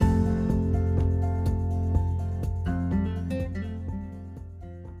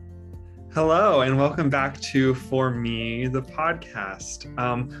Hello, and welcome back to For Me, the podcast.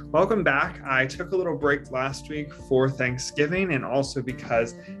 Welcome back. I took a little break last week for Thanksgiving and also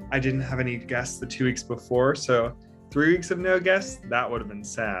because I didn't have any guests the 2 weeks before. So 3 weeks of no guests, that would have been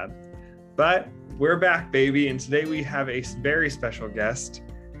sad. But we're back, baby. And today we have a very special guest.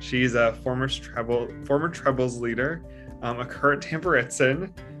 She's a former trebles leader, a current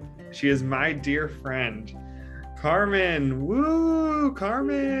tamburitzan. She is my dear friend, Carmen. Woo,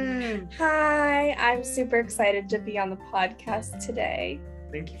 Carmen. Hi, I'm super excited to be on the podcast today.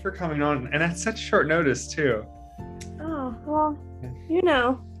 Thank you for coming on, and at such short notice too. Oh, well, you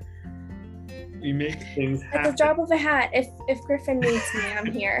know. You make things happen. At the drop of a hat, if Griffin needs me, I'm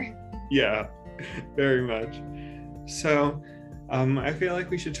here. Yeah, very much. So, I feel like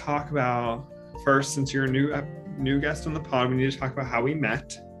we should talk about, first, since you're a new guest on the pod, we need to talk about how we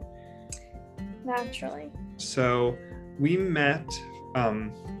met. Naturally. So we met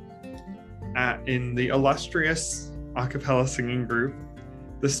in the illustrious a cappella singing group,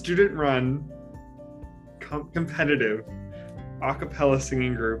 the student-run competitive a cappella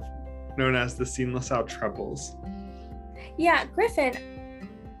singing group known as the Seamless Out Trebles. Yeah, Griffin,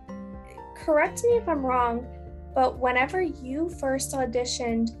 correct me if I'm wrong, but whenever you first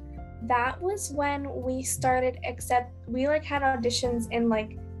auditioned, that was when we started, except we had auditions in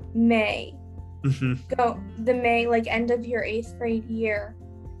May. Mm-hmm. The May, end of your 8th grade year.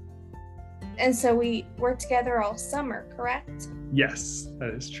 And so we worked together all summer, correct? Yes, that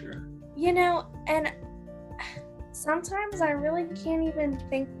is true. And sometimes I really can't even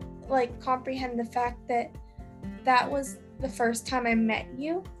comprehend the fact that that was the first time I met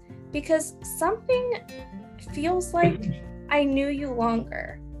you, because something feels like I knew you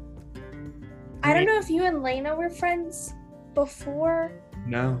longer. I don't know if you and Lena were friends before.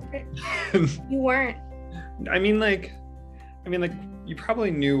 No. You weren't. I mean, you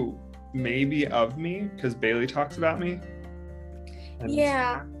probably knew maybe of me because Bailey talks about me. And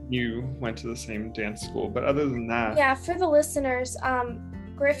yeah. You went to the same dance school, but other than that. Yeah, for the listeners,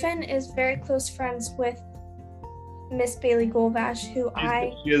 Griffin is very close friends with Miss Bailey Golvash, who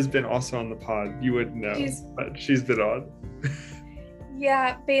She has been also on the pod. You would know, but she's been on.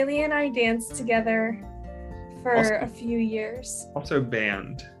 Yeah, Bailey and I danced together for a few years. Also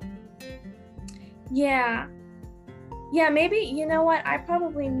band. Yeah, maybe, you know what? I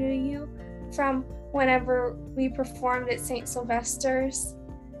probably knew you from whenever we performed at St. Sylvester's.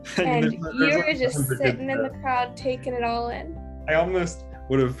 And you were just sitting in the crowd taking it all in. I almost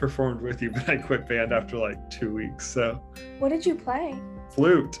would have performed with you, but I quit band after 2 weeks, so. What did you play?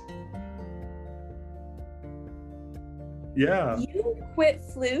 Flute. Yeah. You quit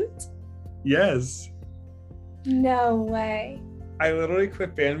flute? Yes. No way. I literally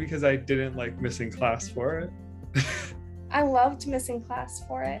quit band because I didn't like missing class for it. I loved missing class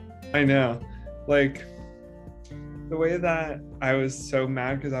for it. I know. The way that I was so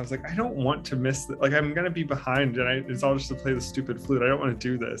mad because I was I don't want to miss I'm going to be behind and it's all just to play the stupid flute. I don't want to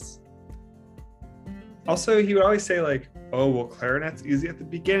do this. Also, he would always say oh, well, clarinet's easy at the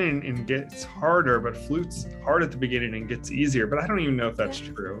beginning and gets harder, but flute's hard at the beginning and gets easier. But I don't even know if that's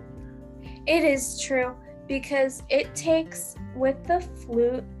true. It is true. Because with the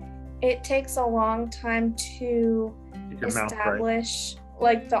flute, it takes a long time to establish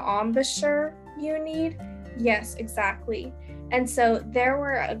the embouchure you need. Yes, exactly. And so there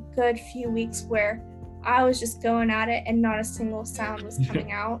were a good few weeks where I was just going at it and not a single sound was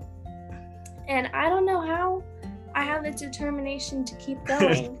coming out. And I don't know how I had the determination to keep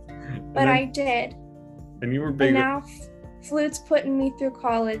going, but I did. And you were big. And now flute's putting me through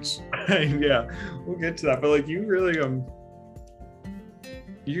college. Yeah, we'll get to that. But you really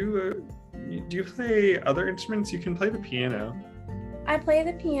do you play other instruments? You can play the piano. I play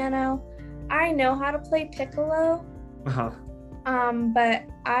the piano. I know how to play piccolo. But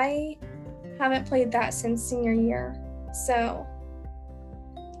I haven't played that since senior year, so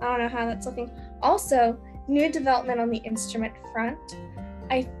I don't know how that's looking. Also, new development on the instrument front.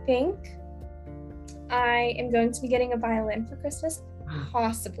 I think I am going to be getting a violin for Christmas,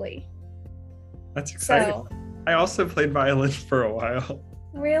 possibly. That's exciting. So, I also played violin for a while.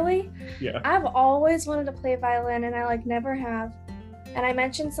 Really? Yeah. I've always wanted to play violin and I never have. And I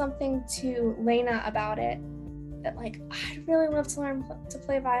mentioned something to Lena about it, that I'd really love to learn to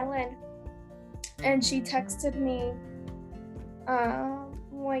play violin. And she texted me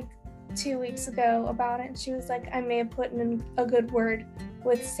 2 weeks ago about it. And she was like, I may have put in a good word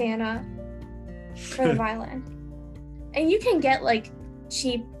with Santa for the violin. And you can get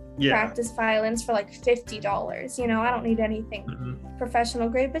cheap practice violins for $50. I don't need anything professional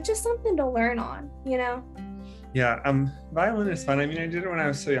grade, but just something to learn on, Yeah, violin is fun. I mean, I did it when I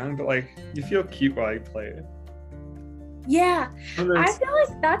was so young, but like, you feel cute while you play it. Yeah, I feel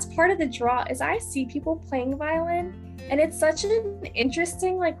like that's part of the draw is I see people playing violin, and it's such an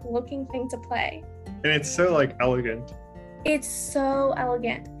interesting, like, looking thing to play. And it's so, like, elegant. It's so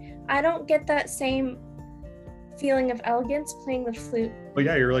elegant. I don't get that same feeling of elegance playing the flute. Well,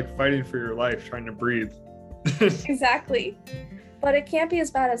 yeah, you're like fighting for your life, trying to breathe. Exactly. But it can't be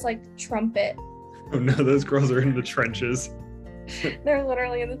as bad as like trumpet. Oh no, those girls are in the trenches. They're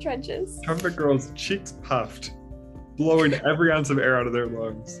literally in the trenches. Trumpet girls, cheeks puffed, blowing every ounce of air out of their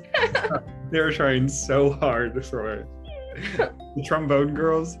lungs. They're trying so hard for it. The trombone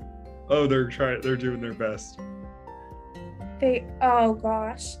girls, oh, they're doing their best. Oh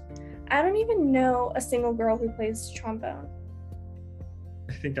gosh. I don't even know a single girl who plays trombone.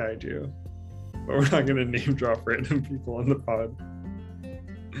 I think I do. But we're not gonna name drop random people on the pod.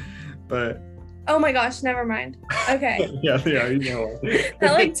 But oh my gosh, never mind. Okay. yeah, you know.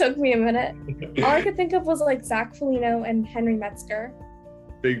 That like took me a minute. All I could think of was like Zach Foligno and Henry Metzger.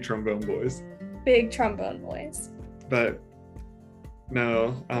 Big trombone boys. Big trombone boys. But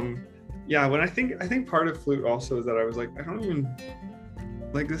no, yeah, when I think part of flute also is that I was like, I don't even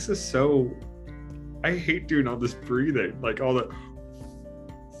like, this is so, I hate doing all this breathing, like all the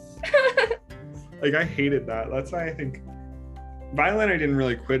like, I hated that. That's why I think violin I didn't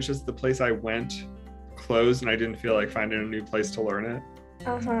really quit, just the place I went closed and I didn't feel like finding a new place to learn it.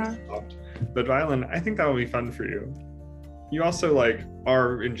 But violin, I think that would be fun for you. You also like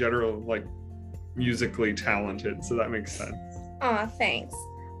are in general like musically talented, so that makes sense. Thanks.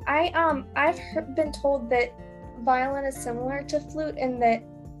 I've been told that violin is similar to flute in that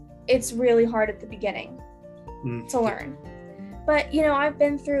it's really hard at the beginning to learn. But you know, I've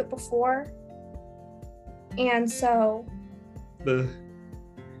been through it before, and so the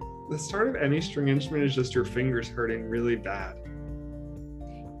start of any string instrument is just your fingers hurting really bad.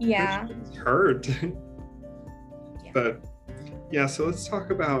 Yeah. It hurt. Yeah. But yeah, so let's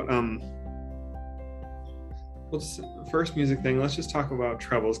talk about first music thing. Let's just talk about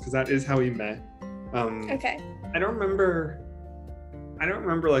trebles because that is how we met. Okay. I don't remember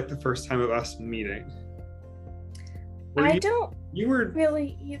like the first time of us meeting. You were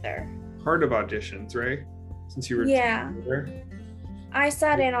really either. Part of auditions, right? Since you were together. I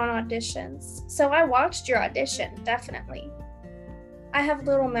sat in on auditions. So I watched your audition, definitely. I have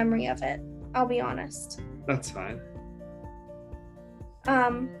little memory of it, I'll be honest. That's fine.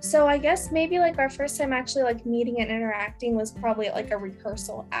 So I guess maybe like our first time actually like meeting and interacting was probably like a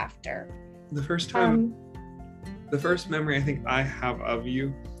rehearsal after. The first memory I think I have of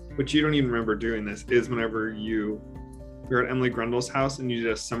you, which you don't even remember doing this, is whenever you were at Emily Grundle's house and you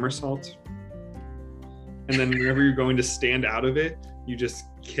did a somersault. And then whenever you're going to stand out of it, you just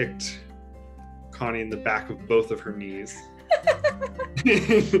kicked Connie in the back of both of her knees.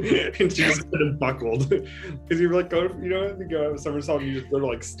 And she just kind of buckled. Because you were like, go a somersault and you just go to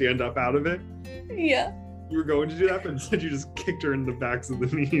like stand up out of it. Yeah. You were going to do that, but instead you just kicked her in the backs of the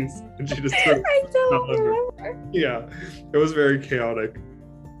knees. And she just sort of I don't remember. Yeah. It was very chaotic.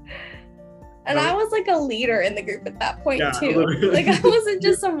 And I was like a leader in the group at that point too. Literally. Like I wasn't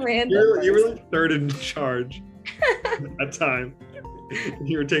just some random you were like third in charge at that time.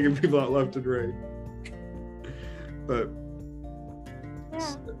 You were taking people out left and right. But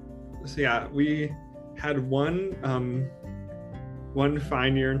so yeah, we had one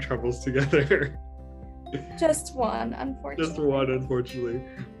fine year in trebles together. Just one, unfortunately. Just one, unfortunately.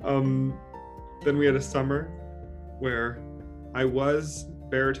 Then we had a summer where I was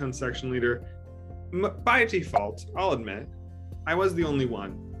baritone section leader by default. I'll admit, I was the only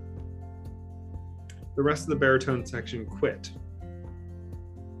one. The rest of the baritone section quit.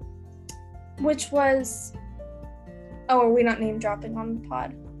 Which was, are we not name dropping on the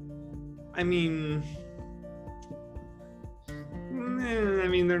pod? I mean,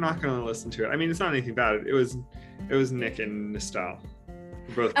 they're not going to listen to it. I mean, it's not anything bad. It was Nick and Nostal.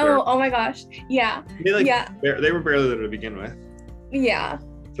 Both. Oh my gosh. Yeah. They were barely there to begin with. Yeah.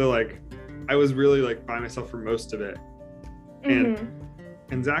 So like, I was really like by myself for most of it.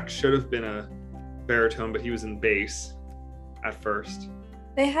 And Zach should have been a baritone, but he was in bass at first.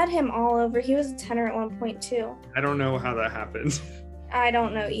 They had him all over. He was a tenor at one point too. I don't know how that happened. I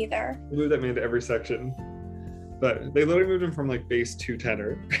don't know either. They moved that man to every section. But they literally moved him from like bass to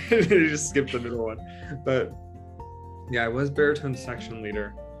tenor. They just skipped the middle one. But yeah, I was baritone section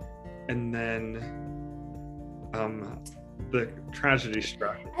leader. And then the tragedy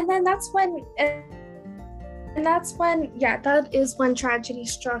struck. And then that is when tragedy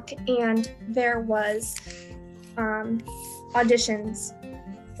struck and there was auditions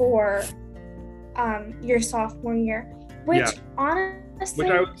for your sophomore year, which honestly,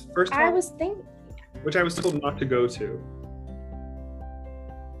 I was thinking, which I was told not to go to.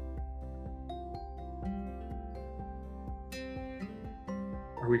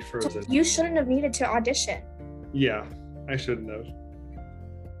 Are we frozen? You shouldn't have needed to audition. Yeah, I shouldn't have.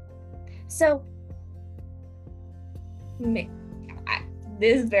 So,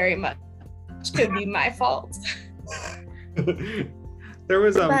 this very much could be my fault. There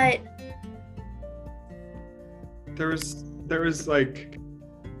was but there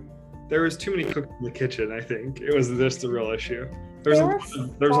was too many cooks in the kitchen. I think it was just the real issue. There's a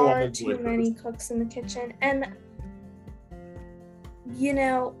lot of too many cooks in the kitchen, and you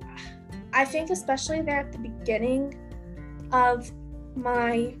know, I think especially there at the beginning of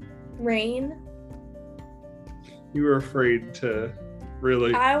my reign, you were afraid to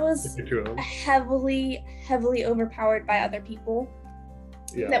really. I was heavily overpowered by other people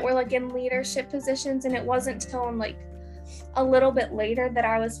that were like in leadership positions, and it wasn't till like a little bit later that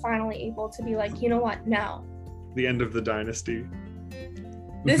I was finally able to be like, you know what, no. The end of the dynasty.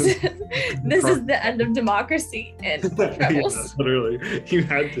 This is the end of democracy in Rebels. Yeah, literally, you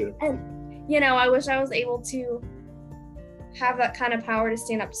had to. And you know, I wish I was able to have that kind of power to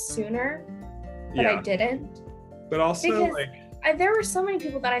stand up sooner, but I didn't. But also, because there were so many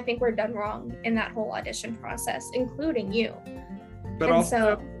people that I think were done wrong in that whole audition process, including you. But and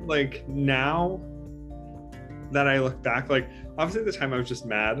also, like now that I look back, like obviously at the time I was just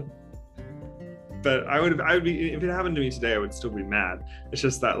mad. But I would be, if it happened to me today, I would still be mad. It's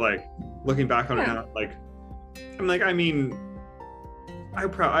just that, like, looking back on it now, like, I'm like, I mean, I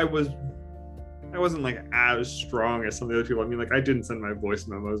wasn't like as strong as some of the other people. I mean, like, I didn't send my voice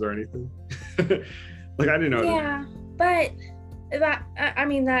memos or anything. Like, I didn't know. Yeah, but that, I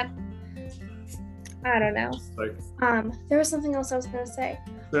mean, that, I don't know. Like, there was something else I was gonna say.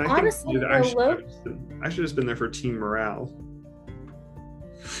 Honestly, I should have been there for team morale.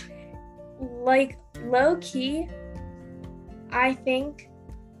 Like, low key, I think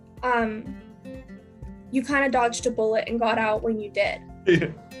you kind of dodged a bullet and got out when you did.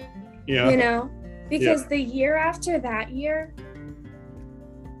 Yeah. You know, because the year after that year,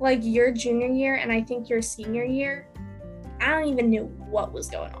 like your junior year and I think your senior year, I don't even know what was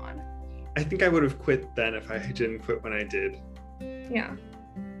going on. I think I would have quit then if I didn't quit when I did. Yeah.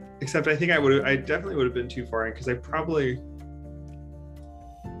 Except I think I definitely would have been too far in, because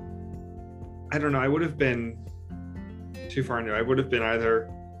I don't know, I would have been too far into it. I would have been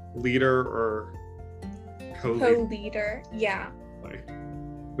either leader or co-leader. Yeah. Like,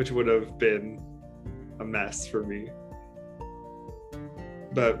 which would have been a mess for me.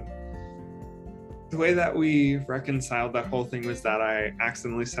 But the way that we reconciled that whole thing was that I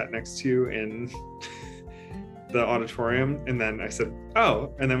accidentally sat next to you in the auditorium, and then I said,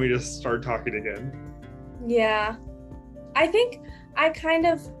 oh, and then we just started talking again. Yeah. I think I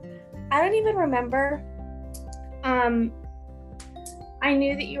don't even remember. I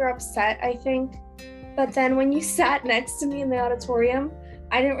knew that you were upset, I think. But then when you sat next to me in the auditorium,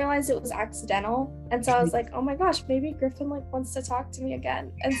 I didn't realize it was accidental. And so I was like, oh my gosh, maybe Griffin like wants to talk to me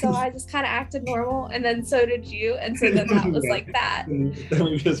again. And so I just kind of acted normal, and then so did you. And so then that was like that. And then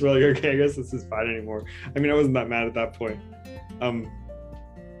we just were like, okay, I guess this is fine anymore. I mean, I wasn't that mad at that point. I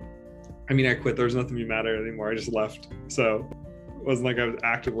mean, I quit. There was nothing to be mad at anymore. I just left. So it wasn't like I was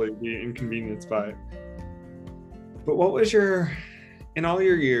actively being inconvenienced by it. But in all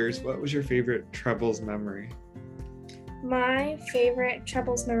your years, what was your favorite Trebles memory? My favorite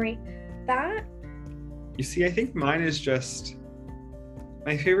Trebles memory? You see, I think mine is just,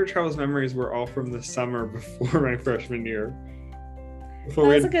 my favorite Trebles memories were all from the summer before my freshman year. Before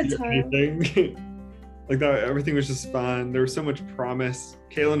that was a good time. Like that, everything was just fun. There was so much promise.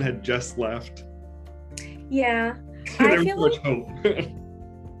 Kaylin had just left. Yeah. There was so much hope.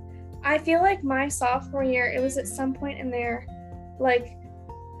 I feel like my sophomore year, it was at some point in there, like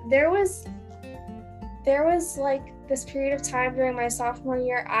there was like this period of time during my sophomore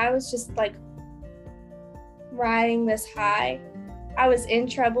year, I was just like riding this high. I was in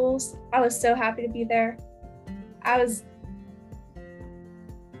Trebles. I was so happy to be there. You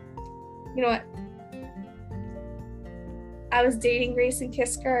know what? I was dating Grayson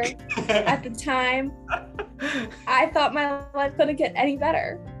Kisker at the time. I thought my life couldn't get any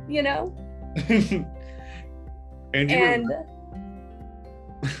better, you know? and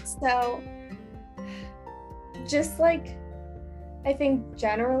so just like, I think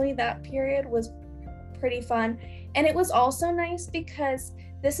generally that period was pretty fun. And it was also nice because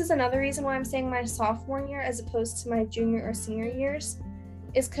this is another reason why I'm saying my sophomore year as opposed to my junior or senior years,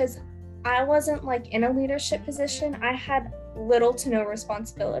 is because I wasn't like in a leadership position. I had little to no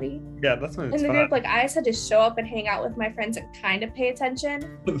responsibility. Yeah, that's when it's in the fun. group. Like, I just had to show up and hang out with my friends and kind of pay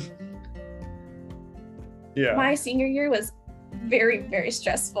attention. Yeah. My senior year was very, very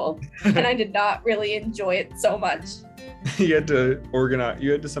stressful, and I did not really enjoy it so much. You had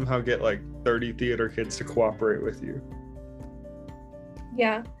to somehow get like 30 theater kids to cooperate with you.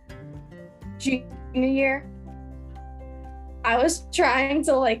 Yeah. Junior year, I was trying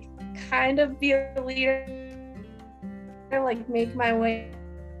to like kind of be a leader, like make my way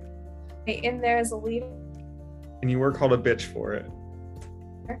in there as a leader. And you were called a bitch for it.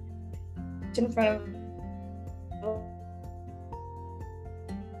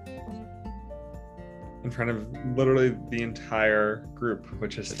 In front of literally the entire group,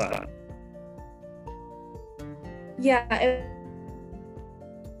 which is fun. Yeah,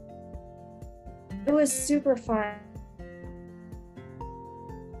 it was super fun.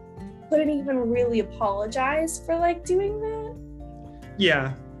 Couldn't even really apologize for like doing that.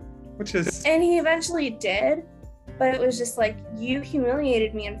 Yeah, which is. And he eventually did, but it was just like, you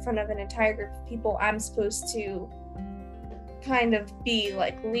humiliated me in front of an entire group of people. I'm supposed to kind of be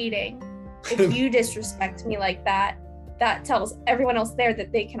like leading. If you disrespect me like that, that tells everyone else there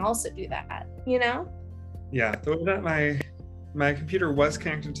that they can also do that, you know? Yeah, the way that my computer was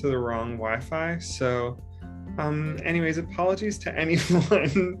connected to the wrong Wi-Fi, so anyways, apologies to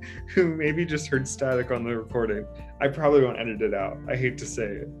anyone who maybe just heard static on the recording. I probably won't edit it out. I hate to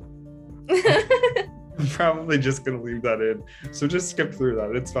say it. I'm probably just gonna leave that in, so just skip through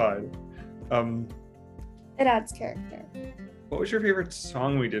that. It's fine. It adds character. What was your favorite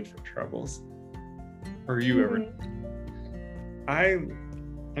song we did for Troubles? Or you ever? I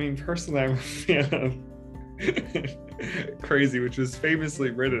mean, personally, I'm a fan of Crazy, which was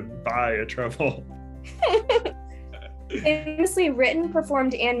famously written by a Trouble. Famously written,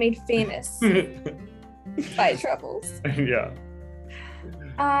 performed, and made famous by Troubles. Yeah.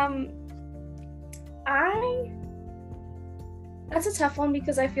 That's a tough one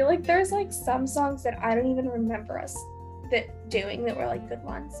because I feel like there's like some songs that I don't even remember us doing that were like good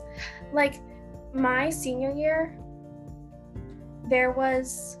ones. Like my senior year, there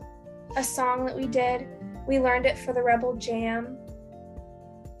was a song that we did. We learned it for the Rebel Jam.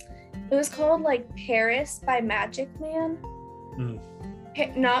 It was called like Paris by Magic Man.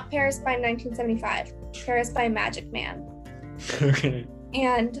 Not Paris by 1975. Paris by Magic Man. Okay.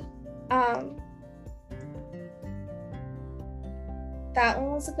 And that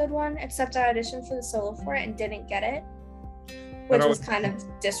one was a good one, except I auditioned for the solo for it and didn't get it, which was kind of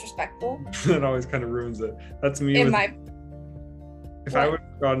disrespectful. That always kind of ruins it. That's me. If I would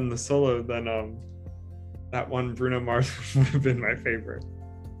have gotten the solo, then that one Bruno Mars would have been my favorite.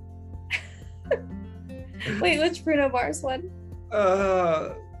 Wait, which Bruno Mars one?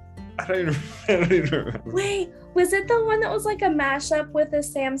 I don't even remember. Wait, was it the one that was like a mashup with a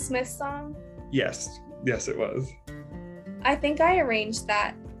Sam Smith song? Yes, it was. I think I arranged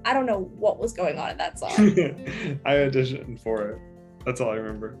that. I don't know what was going on in that song. I auditioned for it. That's all I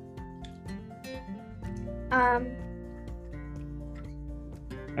remember.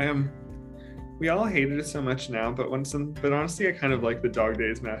 We all hated it so much now, but honestly, I kind of like the Dog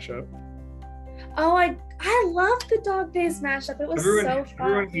Days mashup. Oh, I love the Dog Days mashup. It was so fun.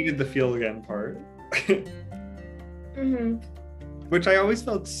 Everyone hated the Feel Again part. Mm-hmm. Which I always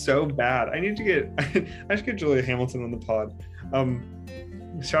felt so bad. I should get Julia Hamilton on the pod.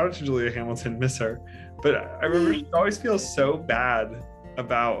 Shout out to Julia Hamilton, miss her. But I remember she always feels so bad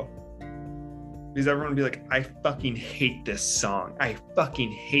about, because everyone would be like, I fucking hate this song. I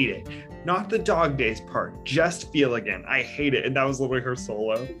fucking hate it. Not the Dog Days part, just Feel Again. I hate it. And that was literally her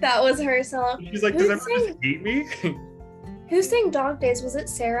solo. That was her solo. She's like, does everyone just hate me? Who sang Dog Days? Was it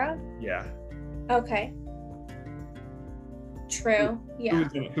Sarah? Yeah. Okay. True. Yeah.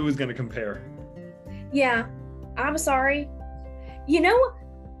 Who was gonna compare? Yeah. I'm sorry. You know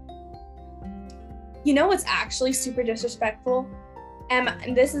what's actually super disrespectful?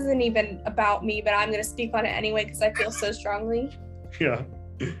 And this isn't even about me, but I'm going to speak on it anyway because I feel so strongly. Yeah.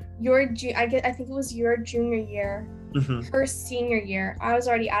 I think it was your junior year. Mm-hmm. Her senior year. I was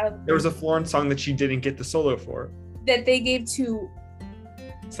already out of the group. There was a Florence song that she didn't get the solo for. That they gave to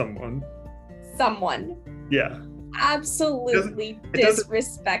someone. Yeah. Absolutely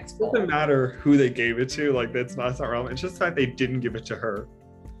disrespectful. It doesn't matter who they gave it to. Like, that's not relevant. It's just that they didn't give it to her.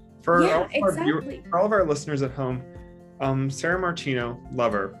 For all of our listeners at home, Sarah Martino,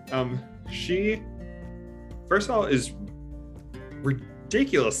 love her. She, first of all, is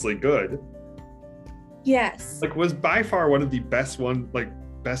ridiculously good. Yes. Like, was by far one of the best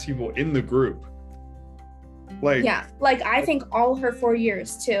people in the group. Like, yeah, like I think all her 4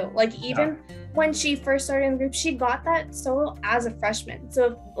 years too. Like even when she first started in the group, she got that solo as a freshman.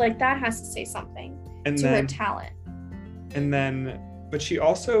 So like that has to say something to her talent. And then, but she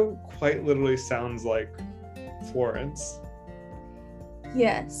also quite literally sounds like Florence.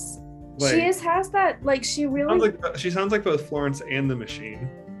 Yes. Like, she has that, like she really she sounds like both Florence and the Machine.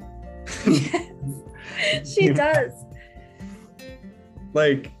 Yes, she does.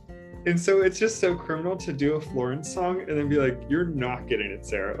 Like, and so it's just so criminal to do a Florence song and then be like, you're not getting it,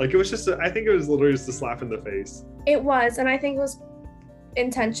 Sarah. Like, it was just, I think it was literally just a slap in the face. It was, and I think it was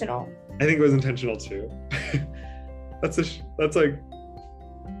intentional. I think it was intentional too. That's like,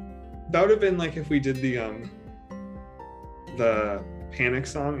 that would have been like if we did the Panic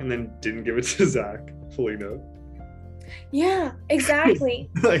song and then didn't give it to Zach Polino. Yeah, exactly.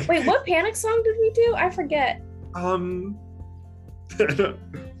 Like, wait, what Panic song did we do? I forget. Boom,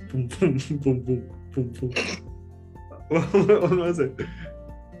 boom, boom, boom, boom, boom. What was it?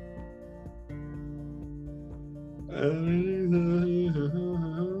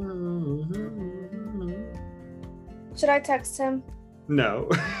 Should I text him? No.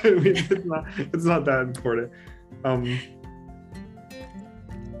 It's not that important.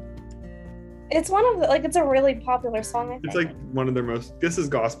 It's one of the, like, it's a really popular song, I think. It's like one of their most, This Is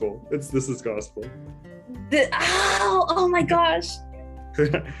Gospel. This Is Gospel. Oh my gosh.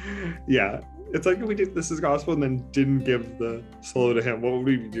 Yeah. It's like if we did This Is Gospel and then didn't give the solo to him, what would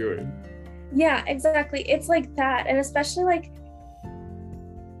we be doing? Yeah, exactly. It's like that. And especially like,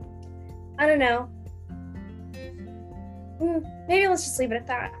 I don't know. Maybe let's just leave it at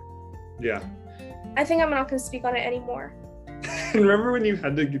that. Yeah. I think I'm not going to speak on it anymore. Remember when you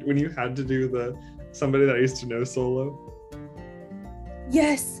had to do the Somebody That I Used to Know solo?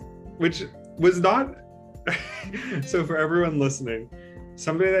 Yes. Which was not so for everyone listening,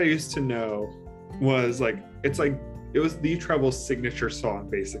 Somebody That I Used to Know was like, it's like, it was the Treble's signature song,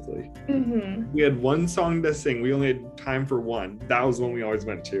 basically. Mm-hmm. We had one song to sing. We only had time for one. That was one we always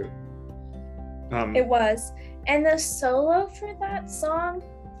went to. It was. And the solo for that song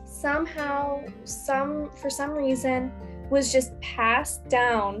somehow, for some reason, was just passed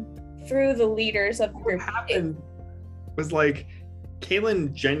down through the leaders of the group. What happened was like,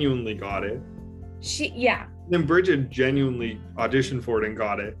 Kaylin genuinely got it. Then Bridget genuinely auditioned for it and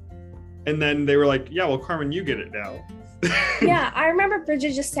got it. And then they were like, yeah, well, Carmen, you get it now. Yeah, I remember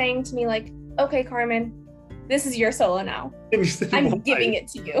Bridget just saying to me like, okay, Carmen, this is your solo now. Said, I'm giving it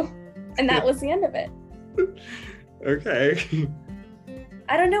to you. And that was the end of it. Okay.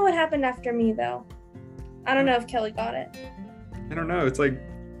 I don't know what happened after me, though. I don't know if Kelly got it. I don't know. It's like,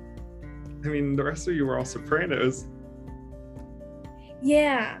 I mean, the rest of you were all sopranos.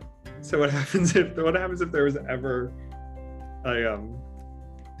 Yeah. So what happens if there was ever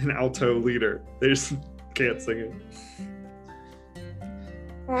an alto leader? They just can't sing it.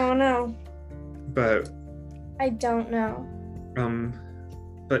 I don't know. But I don't know.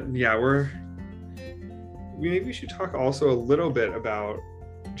 But yeah, maybe we should talk also a little bit about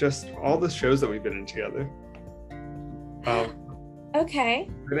just all the shows that we've been in together. Okay.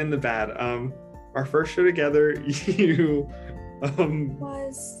 Good and the bad. Our first show together, you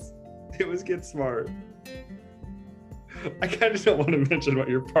it was Get Smart. I kind of don't want to mention what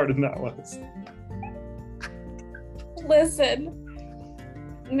your part in that was. Listen,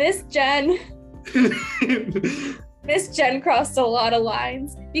 Miss Jen crossed a lot of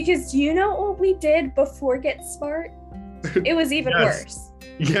lines, because you know what we did before Get Smart? It was even worse.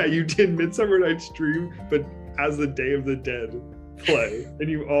 Yeah, you did Midsummer Night's Dream, but as the Day of the Dead play, and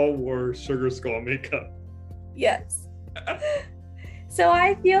you all wore Sugar Skull makeup. Yes. So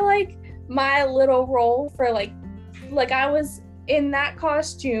I feel like my little role for like I was in that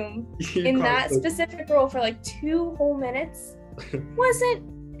costume, specific role for like 2 whole minutes, wasn't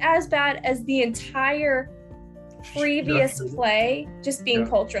as bad as the entire previous play just being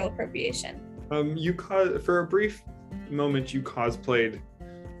cultural appropriation. For a brief moment, you cosplayed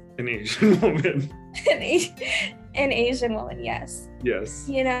an Asian woman. An Asian woman, yes. Yes.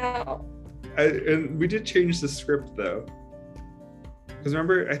 You know. And we did change the script though. Because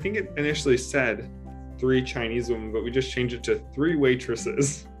remember, I think it initially said 3 Chinese women, but we just changed it to 3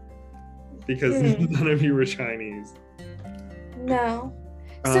 waitresses. Because none of you were Chinese. No.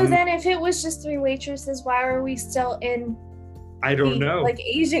 So then if it was just 3 waitresses, why were we still in I don't know. Like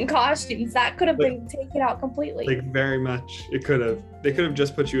Asian costumes? That could have been taken out completely. Like very much. It could have. They could have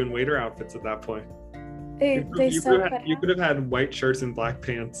just put you in waiter outfits at that point. You could have had white shirts and black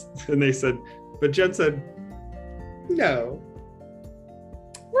pants. And they said, but Jen said, no.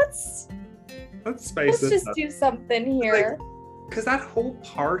 Let's spice it up. Let's just do something here. Because that whole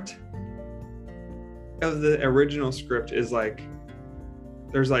part of the original script is like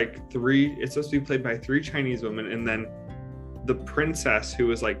there's like three. It's supposed to be played by three Chinese women, and then the princess who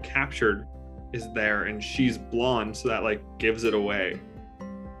was like captured is there, and she's blonde, so that like gives it away.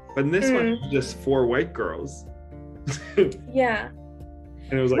 But in this one, it's just four white girls. Yeah.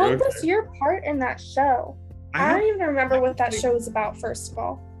 And it was like, what was your part in that show? I don't even remember what that show was about, first of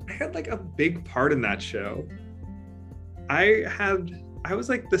all. I had like a big part in that show. I was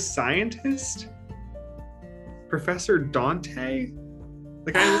like the scientist, Professor Dante.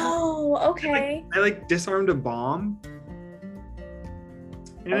 Like okay. I like disarmed a bomb.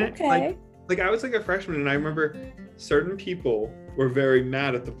 And okay. Like I was like a freshman, and I remember certain people were very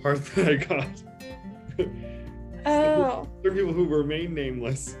mad at the part that I got. Oh. Certain people who remain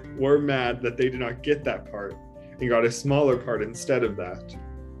nameless were mad that they did not get that part and got a smaller part instead of that.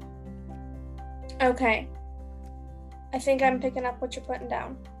 Okay. I think I'm picking up what you're putting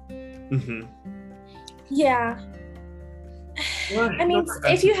down. Mm-hmm. Yeah. I mean,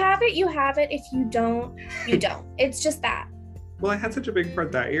 if you have it, you have it. If you don't, you don't. It's just that. Well, I had such a big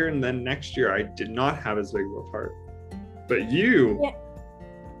part that year, and then next year I did not have as big of a part. But you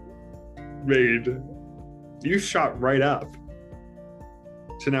you shot right up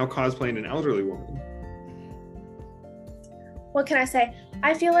to now cosplaying an elderly woman. What can I say?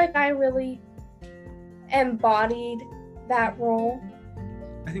 I feel like I really embodied that role.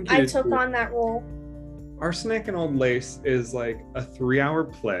 I took on that role. Arsenic and Old Lace is like a 3-hour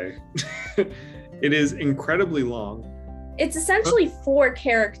play. It is incredibly long. It's essentially 4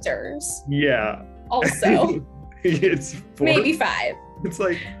 characters. Yeah. Also. It's 4. Maybe 5. It's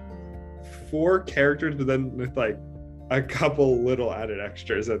like 4 characters, but then with like a couple little added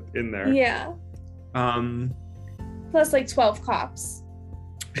extras in there. Yeah. Plus like 12 cops.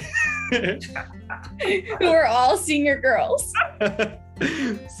 Who are all senior girls.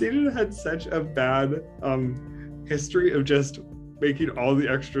 CNN had such a bad history of just making all the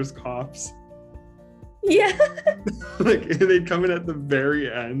extras cops. Yeah. Like they'd come in at the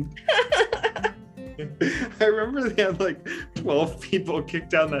very end. I remember they had like 12 people kick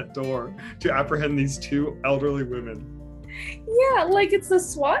down that door to apprehend these 2 elderly women. Yeah, like it's the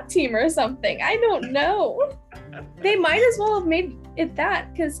SWAT team or something. I don't know. They might as well have made it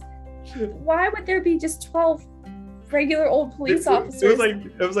that, because why would there be just 12 regular old police officers?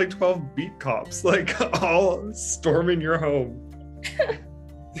 It was like 12 beat cops, like all storming your home.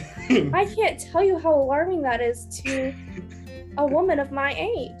 I can't tell you how alarming that is to a woman of my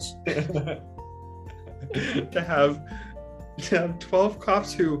age. to have 12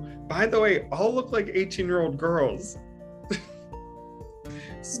 cops who, by the way, all look like 18-year-old girls.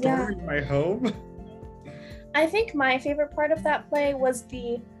 Storming my home. I think my favorite part of that play was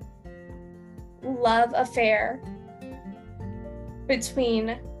the love affair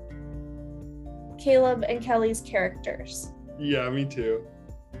between Caleb and Kelly's characters. Yeah, me too.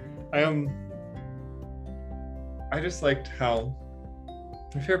 I just liked how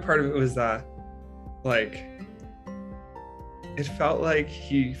my favorite part of it was that, like, it felt like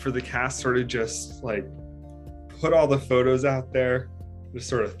he, for the cast, sort of just like put all the photos out there, just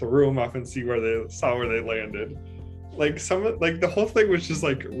sort of threw them up and see where they landed. Like the whole thing was just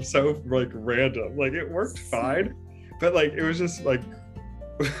like so like random. Like it worked fine, but like it was just like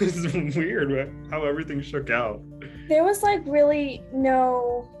it was weird how everything shook out. There was like really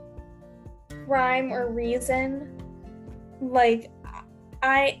no rhyme or reason. Like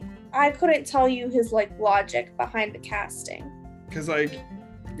I couldn't tell you his like logic behind the casting. Because like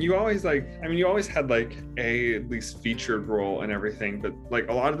you always had like a at least featured role and everything, but like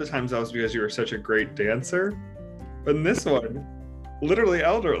a lot of the times that was because you were such a great dancer. But in this one, literally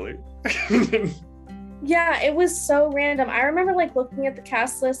elderly. Yeah, it was so random. I remember like looking at the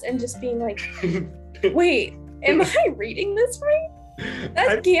cast list and just being like, wait, am I reading this right?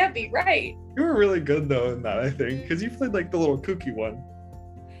 That can't be right. You were really good though in that, I think, because you played like the little kooky one.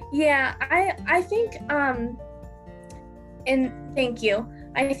 Yeah, I think and thank you.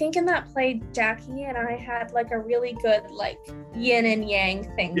 I think in that play, Jackie and I had like a really good like yin and yang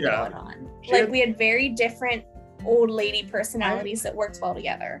thing going on. Like we had very different old lady personalities that worked well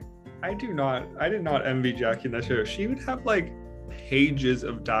together. I did not envy Jackie in that show. She would have like pages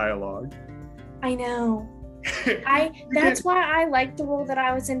of dialogue. I know. That's why I liked the role that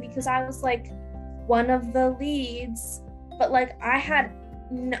I was in, because I was like one of the leads, but like I had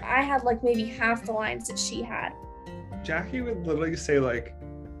like maybe half the lines that she had. Jackie would literally say like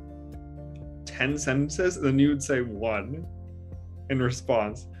 10 sentences and then you would say 1 in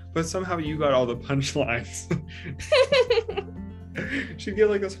response, but somehow you got all the punchlines. She'd get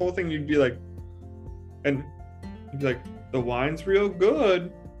like this whole thing, you'd be like, the wine's real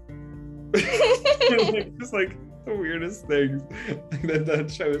good. Like, just like the weirdest things. Like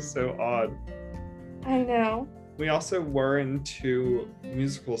that show is so odd. I know. We also were into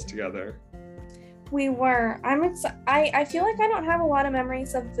musicals together. We were. I feel like I don't have a lot of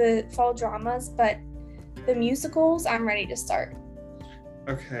memories of the fall dramas, but the musicals, I'm ready to start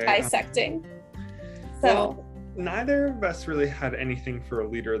dissecting. Well, neither of us really had anything for a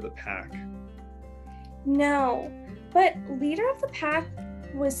leader of the pack. No, but Leader of the Pack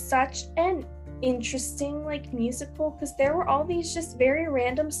was such an interesting like musical because there were all these just very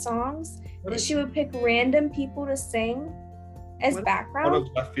random songs that she would pick random people to sing as background. What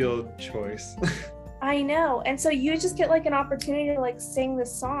a left field choice. I know. And so you just get like an opportunity to like sing the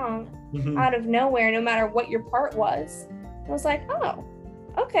song out of nowhere, no matter what your part was. I was like, oh,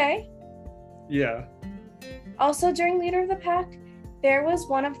 okay. Yeah. Also during Leader of the Pack, there was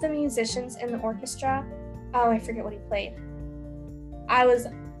one of the musicians in the orchestra. Oh, I forget what he played. I was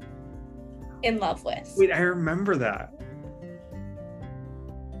in love with. Wait, I remember that.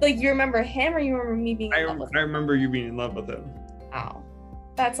 Like, you remember him or you remember me being in love with him? I remember you being in love with him. Oh,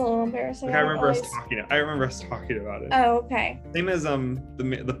 that's a little embarrassing. Like, I remember us talking about it. Oh, okay. Same as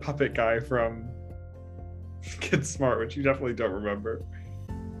the puppet guy from Get Smart, which you definitely don't remember.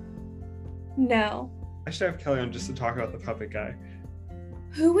 No. I should have Kelly on just to talk about the puppet guy.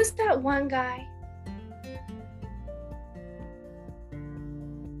 Who was that one guy?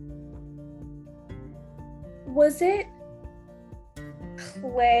 Was it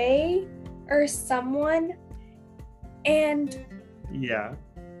Clay or someone? And yeah,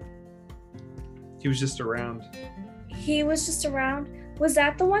 he was just around. Was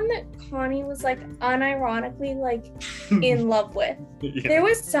that the one that Connie was like unironically like in love with? Yeah. There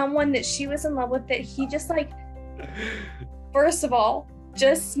was someone that she was in love with that he just like, first of all,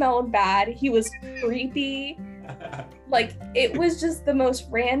 just smelled bad. He was creepy. Like, it was just the most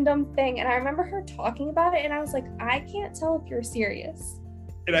random thing. And I remember her talking about it and I was like, I can't tell if you're serious.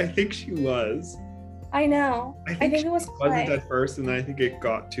 And I think she was. I know. I think it was Clay. Wasn't at first, and then I think it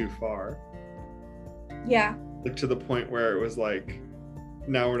got too far. Yeah. Like to the point where it was like,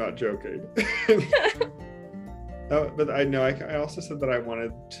 now we're not joking. But I know I also said that I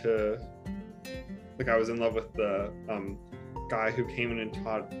wanted to, like, I was in love with the guy who came in and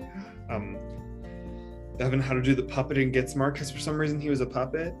taught Devin how to do the puppet and Get Smart, because for some reason he was a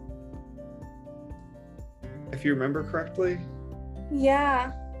puppet. If you remember correctly.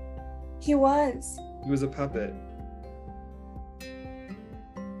 Yeah, he was. He was a puppet.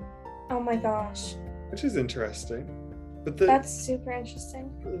 Oh my gosh. Which is interesting. But that's super interesting.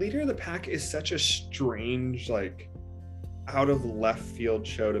 Leader of the Pack is such a strange, like, out of left field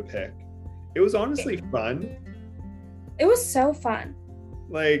show to pick. It was honestly fun. It was so fun.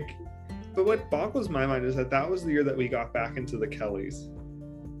 Like, but what boggles my mind is that was the year that we got back into the Kellys.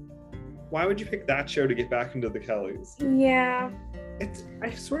 Why would you pick that show to get back into the Kellys? Yeah.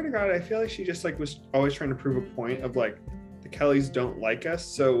 I swear to God, I feel like she just like was always trying to prove a point of like, the Kellys don't like us.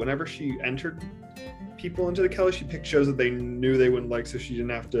 So whenever she entered people into the Kellys, she picked shows that they knew they wouldn't like, so she didn't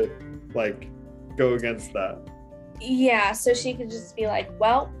have to like go against that. Yeah, so she could just be like,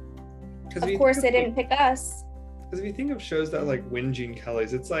 well, of course they didn't pick us. Because if you think of shows that like win Gene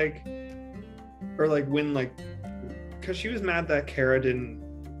Kelly's, it's like, or like win like, because she was mad that Kara didn't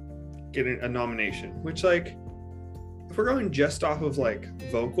get a nomination, which like, if we're going just off of like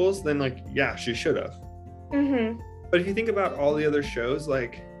vocals, then like, yeah, she should have. But if you think about all the other shows,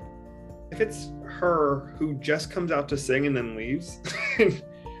 like, if it's her who just comes out to sing and then leaves,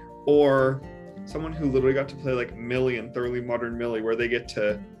 or someone who literally got to play like Millie and Thoroughly Modern Millie, where they get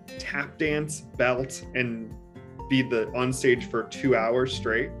to tap dance, belt, and be on stage for 2 hours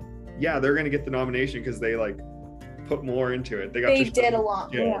straight, yeah, they're gonna get the nomination because they like put more into it. They did a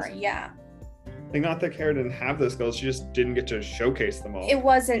lot more, yeah. Like, not that Kara didn't have those skills, she just didn't get to showcase them all. It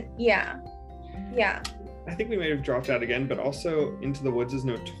wasn't, yeah. I think we may have dropped out again, but also Into the Woods is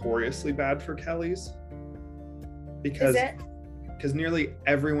notoriously bad for Kellys. Because nearly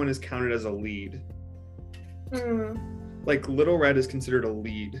everyone is counted as a lead. Like, Little Red is considered a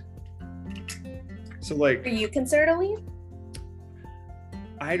lead. So like, are you considered a lead?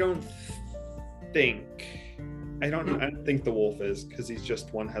 I don't think the Wolf is, because he's just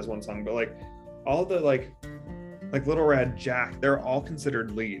has one song, but like all the like Little Red, Jack, they're all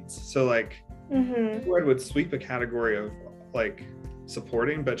considered leads. So like, Little Red would sweep a category of like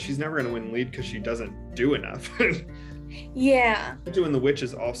supporting, but she's never going to win lead because she doesn't do enough. Yeah. Doing the Witch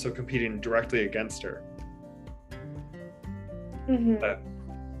is also competing directly against her. But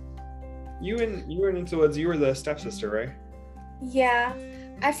you and Into the Woods, you were the stepsister, right? Yeah.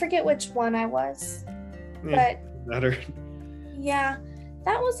 I forget which one I was. Yeah, but matter. Yeah.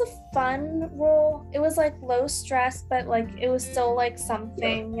 that was a fun role. It was like low stress, but like it was still like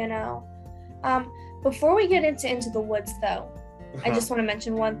something, you know. Before we get into the woods though, I just want to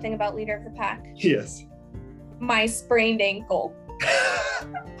mention one thing about leader of the pack. Yes. My sprained ankle.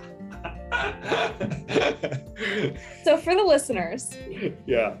 So for the listeners,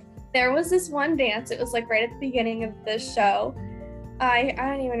 yeah, there was this one dance. It was like right at the beginning of the show. I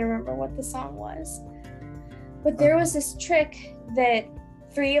don't even remember what the song was, but there was this trick that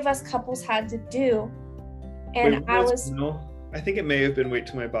 3 of us couples had to do, and I think it may have been Wait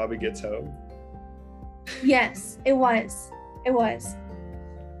Till My Bobby Gets Home. Yes, it was,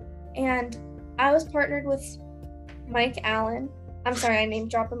 and I was partnered with Mike Allen. I'm sorry I name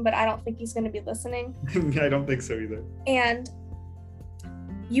drop him, but I don't think he's going to be listening. I don't think so either. And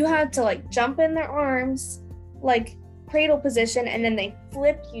you had to like jump in their arms, like cradle position, and then they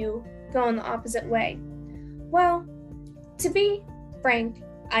flip you going the opposite way. Well, to be frank,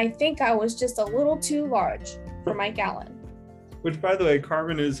 I think I was just a little too large for Mike Allen. Which, by the way,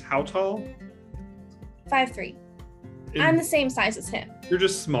 Carmen is how tall? 5'3". I'm the same size as him. You're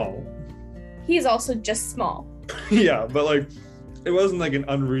just small. He's also just small. Yeah, but like, it wasn't like an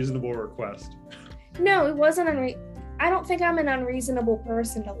unreasonable request. No, it wasn't I don't think I'm an unreasonable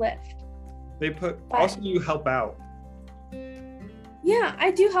person to lift. Also you help out. Yeah,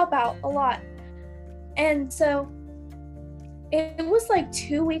 I do help out a lot. And so it was like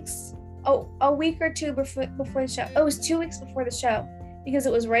 2 weeks, a week or two before the show. It was 2 weeks before the show because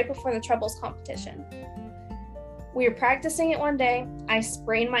it was right before the trebles competition. We were practicing it one day. I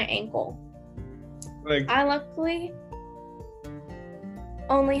sprained my ankle. I luckily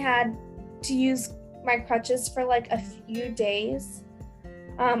only had to use my crutches for like a few days.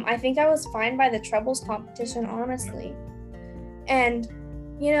 I think I was fine by the trebles competition, honestly. And,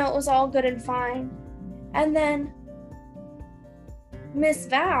 you know, it was all good and fine. And then Miss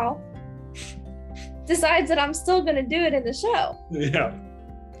Val decides that I'm still going to do it in the show. Yeah.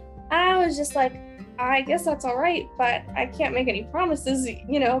 And I was just like, I guess that's all right, but I can't make any promises,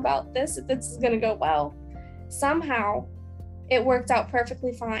 you know, about this, if this is going to go well. Somehow, it worked out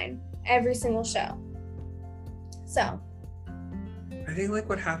perfectly fine every single show. So I think like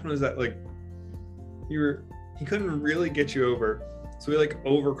what happened was that like he couldn't really get you over, so he like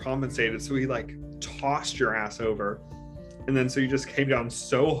overcompensated, so he like tossed your ass over, and then so you just came down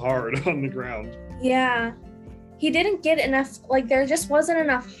so hard on the ground. Yeah, he didn't get enough, like there just wasn't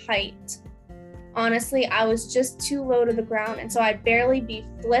enough height. Honestly, I was just too low to the ground, and so I'd barely be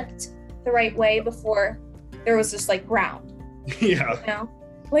flipped the right way before there was just like ground. Yeah. You know?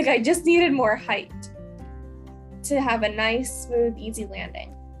 Like I just needed more height to have a nice, smooth, easy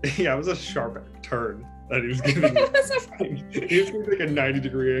landing. Yeah, it was a sharp turn that he was giving you. He was giving like a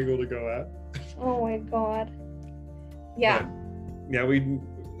 90-degree angle to go at. Oh my god. Yeah. But, yeah,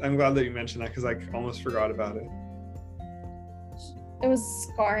 I'm glad that you mentioned that because I almost forgot about it. It was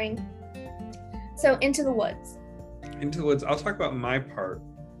scarring. So Into the Woods. Into the Woods. I'll talk about my part.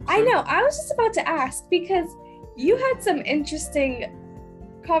 I know. I was just about to ask because you had some interesting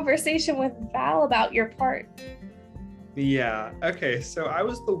conversation with Val about your part. Yeah. Okay. So I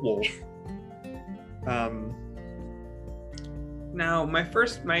was the wolf. Now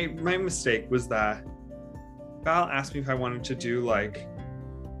my mistake was that Val asked me if I wanted to do like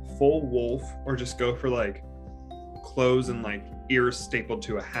full wolf or just go for like clothes and like ears stapled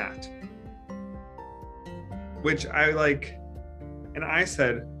to a hat. Which I like, and I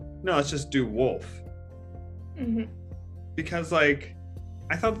said, no, let's just do wolf. Mm-hmm. Because like,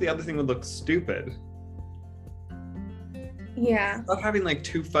 I thought the other thing would look stupid. Yeah. I thought having like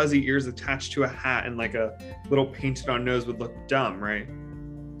 2 fuzzy ears attached to a hat and like a little painted on nose would look dumb, right?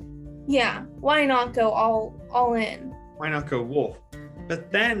 Yeah. Why not go all in? Why not go wolf?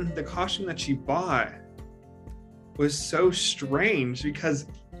 But then the costume that she bought was so strange because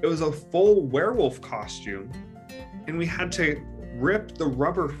it was a full werewolf costume and we had to rip the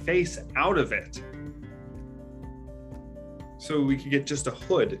rubber face out of it so we could get just a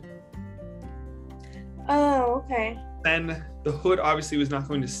hood. Oh, okay. Then the hood obviously was not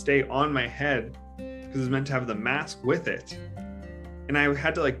going to stay on my head because it was meant to have the mask with it. And I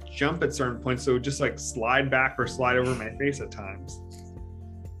had to like jump at certain points so it would just like slide back or slide over my face at times.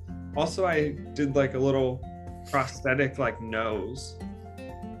 Also, I did like a little prosthetic like nose.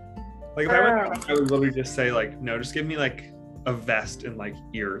 Like if I went, I would literally just say like, no, just give me like a vest and like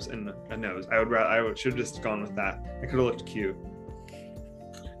ears and a nose. I should have just gone with that. I could have looked cute.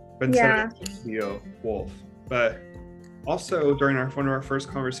 But instead of be a wolf. But also during one of our first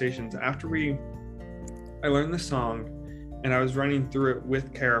conversations, after I learned the song and I was running through it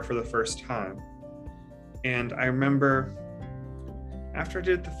with Kara for the first time. And I remember after I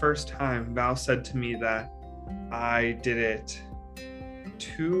did it the first time, Val said to me that I did it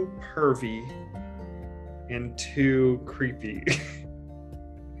too pervy and too creepy.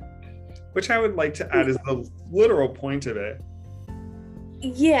 Which I would like to add is the literal point of it.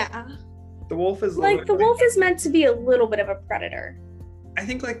 Yeah. The wolf is like the wolf is meant to be a little bit of a predator. I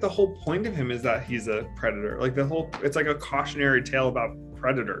think like the whole point of him is that he's a predator. Like it's like a cautionary tale about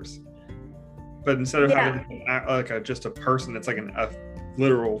predators. But instead of having like just a person, it's like a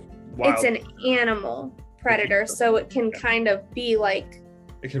literal wild. It's an animal predator, so it can kind of be like.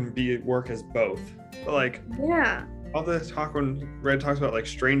 It can work as both. But like. Yeah. All the talk when Red talks about like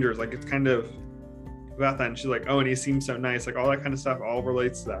strangers, like it's kind of about that, and she's like, oh, and he seems so nice, like all that kind of stuff all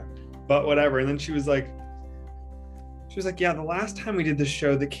relates to that. But whatever. And then she was like, yeah, the last time we did the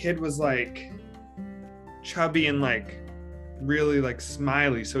show, the kid was like chubby and like really like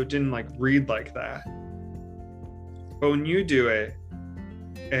smiley, so it didn't like read like that. But when you do it,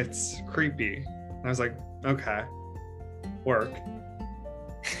 it's creepy. And I was like, okay, work.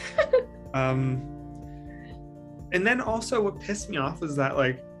 And then also what pissed me off was that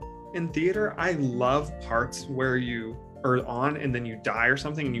like in theater, I love parts where you are on and then you die or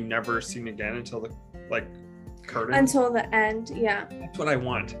something and you never seen again until the like curtain. Until the end, yeah. That's what I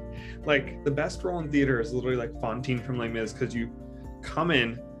want. Like the best role in theater is literally like Fantine from Les Mis, because you come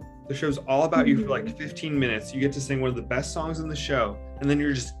in, the show's all about you for like 15 minutes. You get to sing one of the best songs in the show, and then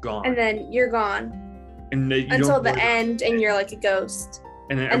you're just gone. And then you're gone. And until the end, and you're like a ghost.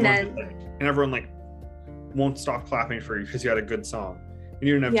 And then everyone like won't stop clapping for you because you had a good song and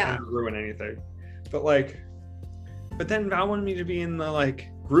you didn't have time to ruin anything. But then Val wanted me to be in the like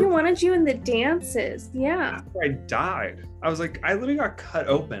group. He wanted you in the dances. Yeah. After I died, I was like, I literally got cut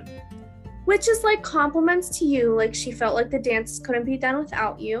open. Which is like compliments to you. Like she felt like the dances couldn't be done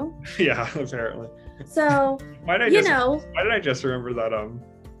without you. Yeah, apparently. So why did I just remember that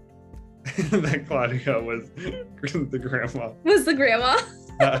that Claudia was the grandma? Was the grandma?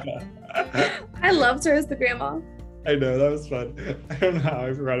 I loved her as the grandma. I know, that was fun. I don't know how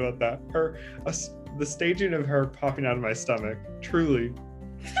I forgot about that. The staging of her popping out of my stomach, truly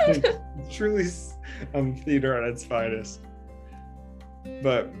theater at its finest.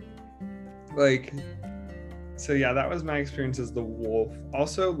 But like, so yeah, that was my experience as the wolf.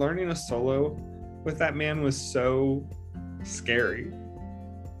 Also, learning a solo with that man was so scary.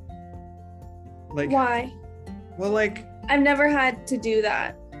 Like, why? Well, like, I've never had to do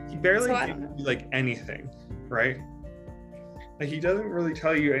that. He barely gives you like anything, right? Like he doesn't really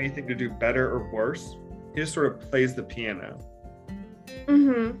tell you anything to do better or worse. He just sort of plays the piano.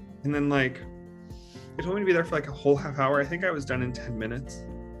 Mm-hmm. And then like, he told me to be there for like a whole half hour. I think I was done in 10 minutes.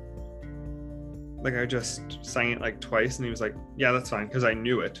 Like I just sang it like twice, and he was like, yeah, that's fine, because I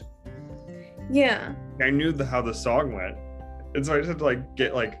knew it. Yeah. I knew how the song went. And so I just had to like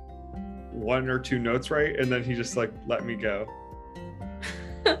get like 1 or 2 notes right, and then he just like let me go.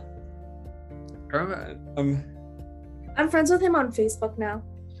 I'm friends with him on Facebook now.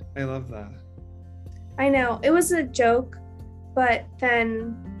 I love that. I know. It was a joke, but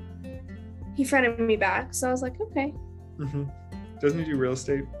then he friended me back, so I was like, okay. Mm-hmm. Doesn't he do real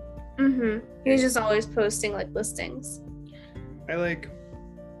estate? Mm-hmm. He's just always posting like listings. I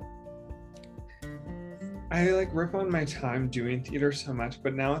rip on my time doing theater so much,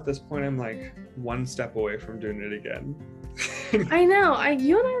 but now at this point I'm like 1 step away from doing it again. I know.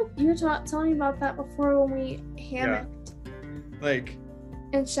 You were telling me about that before when we hammocked. Yeah. Like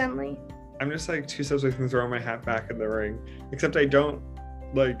in Shenley. I'm just like 2 steps away from throwing my hat back in the ring. Except I don't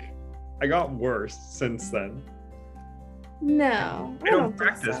I got worse since then. No. I don't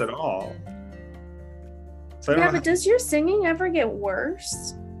practice at all. So but does your singing ever get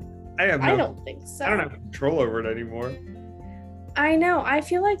worse? I don't think so. I don't have control over it anymore. I know. I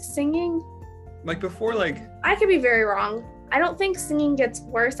feel like singing. Like before, like. I could be very wrong. I don't think singing gets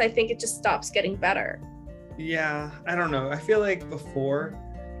worse. I think it just stops getting better. Yeah, I don't know. I feel like before,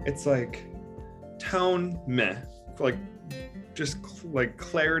 it's like tone meh, like just like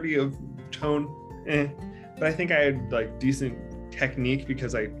clarity of tone eh. But I think I had like decent technique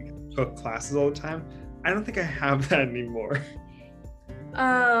because I took classes all the time. I don't think I have that anymore.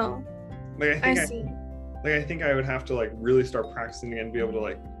 Oh. Like I see. I think I would have to like really start practicing again and be able to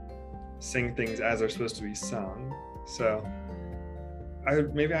like sing things as they're supposed to be sung. So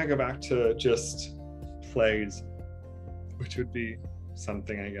maybe I go back to just plays, which would be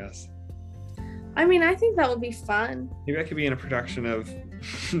something, I guess. I mean, I think that would be fun. Maybe I could be in a production of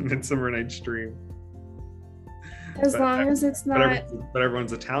Midsummer Night's Dream. As long as it's not. But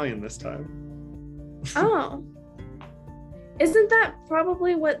everyone's Italian this time. Oh. Isn't that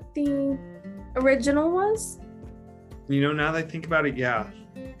probably what the original was? Now that I think about it, yeah,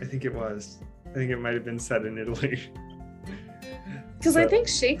 I think it was. I think it might have been said in Italy. Because I think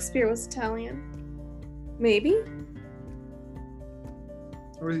Shakespeare was Italian. Maybe?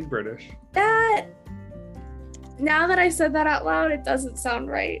 Or was he British? Now that I said that out loud, it doesn't sound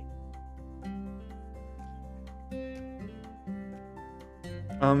right.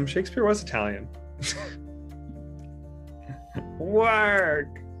 Shakespeare was Italian. Work!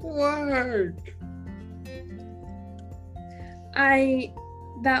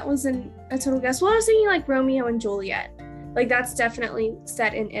 That was a total guess. Well, I was thinking like Romeo and Juliet. Like that's definitely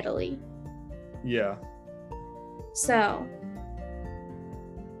set in Italy. Yeah. So.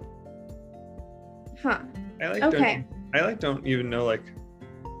 Huh. I don't even know like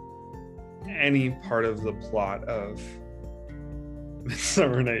any part of the plot of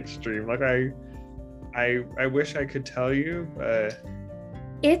Midsummer Night's Dream. Like I wish I could tell you, but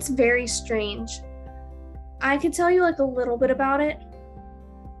it's very strange. I could tell you like a little bit about it.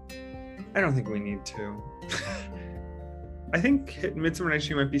 I don't think we need to. I think Midsummer Night's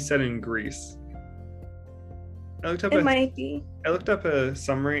Dream might be set in Greece. Might be. I looked up a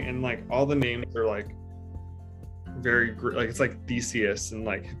summary and like all the names are like very like it's like Theseus and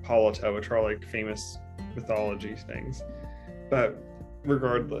like Hippolyta, which are like famous mythology things. But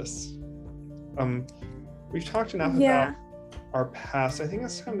regardless, we've talked enough about our past. I think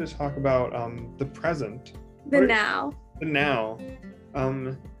it's time to talk about the present. The now.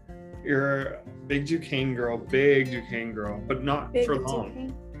 You're a big Duquesne girl, but not for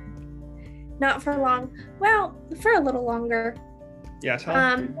long. Not for long. Well, for a little longer. Yeah, tell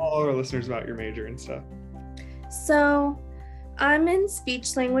all our listeners about your major and stuff. So, I'm in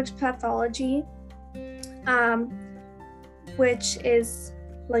speech language pathology, which is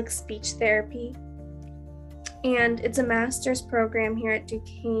like speech therapy. And it's a master's program here at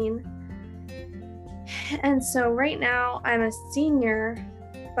Duquesne. And so right now I'm a senior,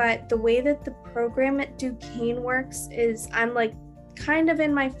 but the way that the program at Duquesne works is I'm like kind of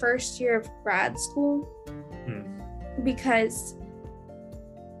in my first year of grad school because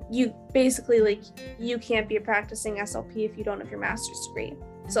you basically like you can't be a practicing SLP if you don't have your master's degree.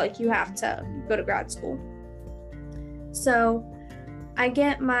 So like you have to go to grad school. So I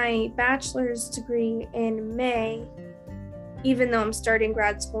get my bachelor's degree in May, even though I'm starting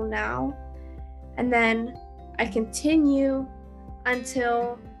grad school now. And then I continue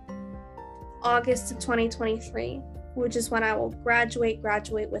until August of 2023, which is when I will graduate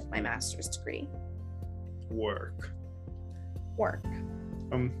with my master's degree. Work.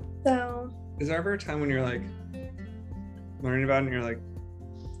 So is there ever a time when you're like learning about it and you're like,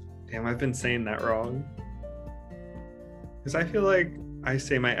 damn, I've been saying that wrong? Because I feel like I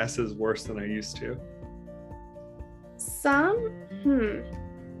say my S's worse than I used to.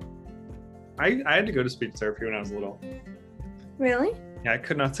 I had to go to speech therapy when I was little. Really? Yeah, I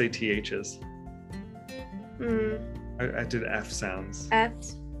could not say THs. I did F sounds. F.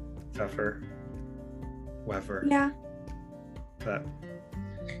 Pfeffer. Wefer. Yeah. But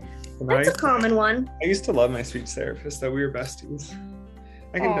that's a common one. I used to love my speech therapist, though. We were besties.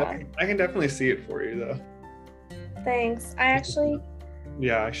 I can definitely see it for you, though. Thanks.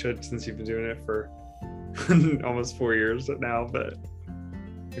 Yeah, I should, since you've been doing it for almost 4 years now, but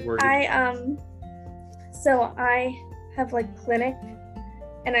so I have like clinic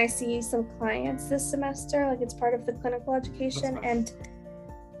and I see some clients this semester, like it's part of the clinical education. And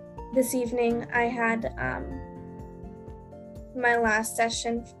this evening I had my last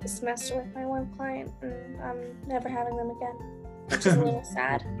session for the semester with my one client, and I'm never having them again, which is a little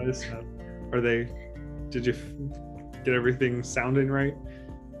sad. That is sad. Did you get everything sounding right?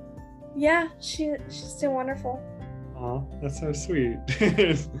 Yeah, she's doing wonderful. Aw, that's so sweet.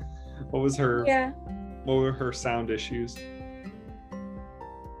 What were her sound issues?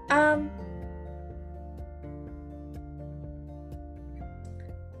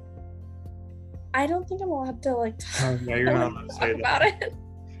 I don't think I'm allowed to like talk you're not allowed to say about it.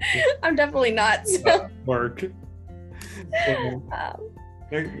 I'm definitely not. So. Work.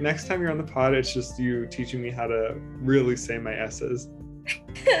 Next time you're on the pod, it's just you teaching me how to really say my S's.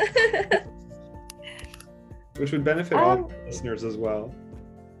 Which would benefit all the listeners as well.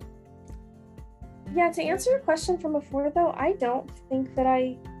 Yeah, to answer your question from before, though, I don't think that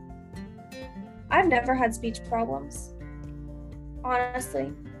I've never had speech problems.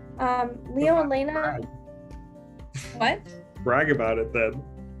 Honestly. Leo and Lena. What? Brag about it then.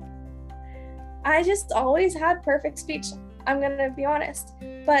 I just always had perfect speech. I'm gonna be honest.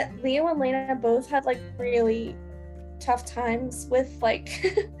 But Leo and Lena both had like really tough times with like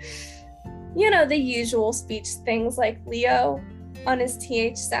the usual speech things, like Leo on his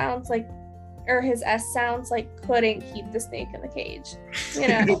TH sounds like, or his S sounds, like, couldn't keep the snake in the cage, you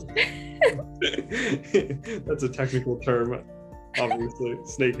know. That's a technical term, obviously.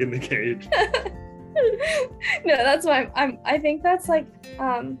 Snake in the cage. No, that's why I think that's like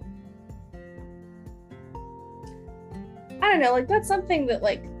I don't know, like that's something that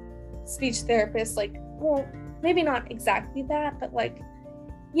like speech therapists, like, well, maybe not exactly that, but like,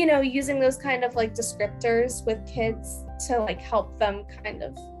 you know, using those kind of like descriptors with kids to like help them kind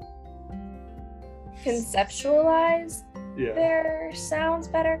of conceptualize their sounds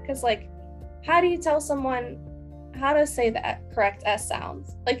better. Because like, how do you tell someone how to say the correct S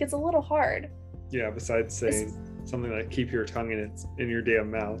sounds? Like, it's a little hard. Yeah, besides saying something like keep your tongue in your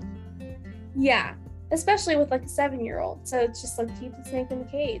damn mouth. Yeah, especially with like a 7-year-old. So it's just like keep the snake in the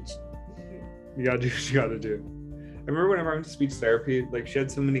cage. You gotta do what you gotta do. I remember whenever I went to speech therapy, like she had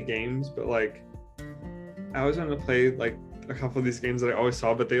so many games, but like I always wanted to play like a couple of these games that I always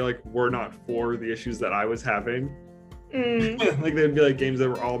saw, but they like were not for the issues that I was having. Like they'd be like games that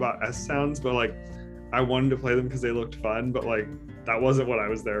were all about S sounds, but like I wanted to play them because they looked fun, but like that wasn't what I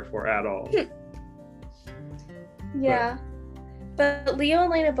was there for at all. Yeah, but Leo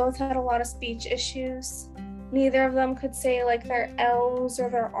and Lena both had a lot of speech issues. Neither of them could say like their L's or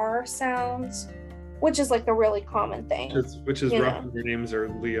their R sounds, which is like a really common thing. Which is rough when your names are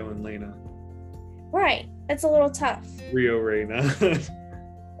Leo and Lena. Right, it's a little tough. Rio Reina.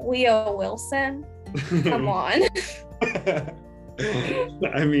 Leo Wilson. Come on.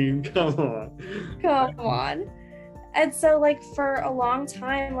 I mean, come on. Come on. And so like for a long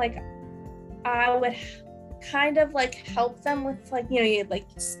time, like I would kind of like help them with like, you know, you had like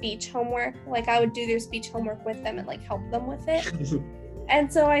speech homework. Like I would do their speech homework with them and like help them with it.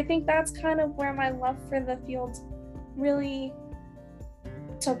 And so I think that's kind of where my love for the field really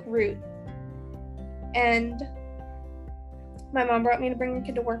took root. And my mom brought me to bring the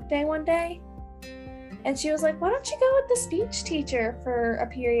kid to work day one day. And she was like, why don't you go with the speech teacher for a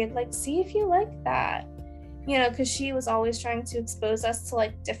period? Like, see if you like that. You know, because she was always trying to expose us to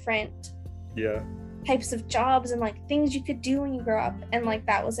like different types of jobs and like things you could do when you grow up. And like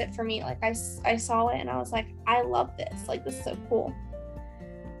that was it for me. Like I saw it and I was like, I love this. Like, this is so cool.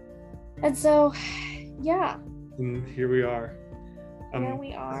 And so, yeah. And here we are. Here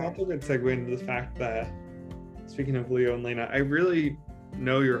we are. That's a good segue into the fact that, speaking of Leo and Lena, I really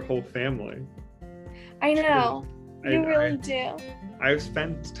know your whole family. I know. You really do. I've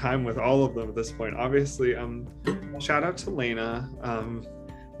spent time with all of them at this point. Obviously, shout out to Lena.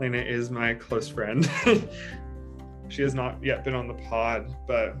 Lena is my close friend. She has not yet been on the pod,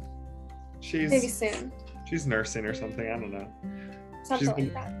 but maybe soon. She's nursing or something. I don't know.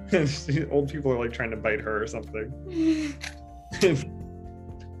 Something like that. Old people are like trying to bite her or something.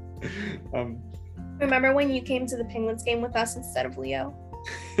 Remember when you came to the Penguins game with us instead of Leo?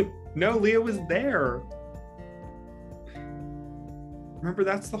 No, Leo was there. Remember,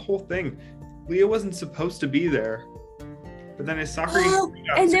 that's the whole thing. Leo wasn't supposed to be there. But then his soccer game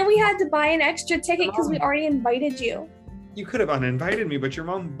and then we had to buy an extra ticket because we already invited you. You could have uninvited me, but your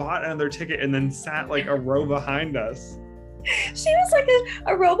mom bought another ticket and then sat like a row behind us. She was like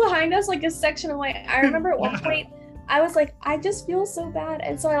a row behind us, like a section away. I remember at one point, I was like, I just feel so bad.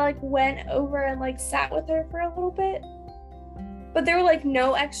 And so I like went over and like sat with her for a little bit. But there were like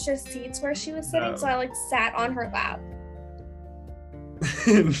no extra seats where she was sitting, so I like sat on her lap.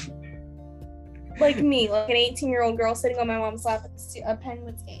 Like me, like an 18-year-old girl sitting on my mom's lap at a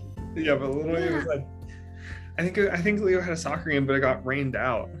Penguins game. Yeah, but literally it was like, I think Leo had a soccer game, but it got rained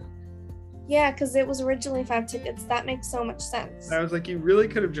out. Yeah, because it was originally 5 tickets. That makes so much sense. And I was like, you really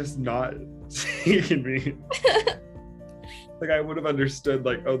could have just not taken me. Like, I would have understood,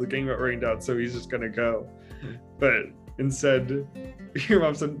 like, oh, the game got rained out, so he's just gonna go. But instead, your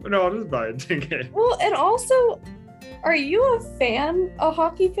mom said, no, I'll just buy a ticket. Well, and also, are you a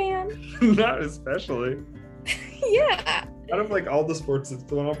hockey fan? Not especially. Yeah. Out of like all the sports, it's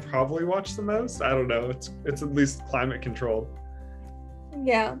the one I'll probably watch the most. I don't know. It's at least climate controlled.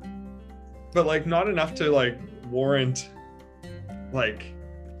 Yeah. But like not enough to like warrant, like,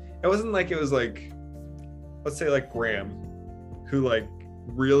 it wasn't like it was like, let's say like Graham, who like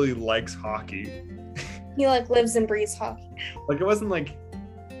really likes hockey. He like lives and breathes hockey. Like it wasn't like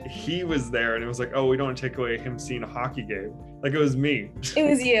he was there and it was like, oh, we don't want to take away him seeing a hockey game. Like it was me. It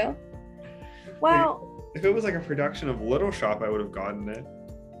was you. Wow. Like, if it was like a production of Little Shop, I would have gotten it.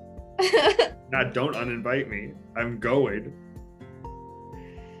 Nah, don't uninvite me. I'm going.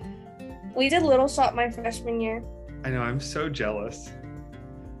 We did Little Shop my freshman year. I know, I'm so jealous.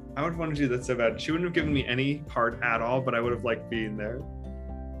 I would want to do that so bad. She wouldn't have given me any part at all, but I would have liked being there.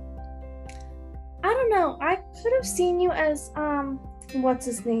 I don't know. I could have seen you as, what's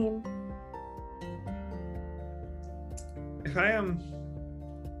his name?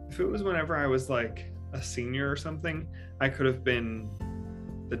 if it was whenever I was like a senior or something, I could have been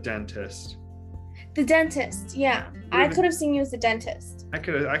the dentist. The dentist, yeah. I could have seen you as the dentist. I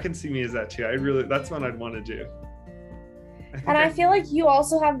can see me as that too. That's what I'd want to do. I feel like you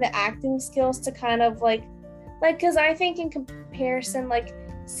also have the acting skills to kind of like, because I think in comparison, like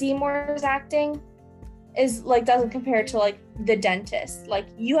Seymour's acting is like doesn't compare to like the dentist. Like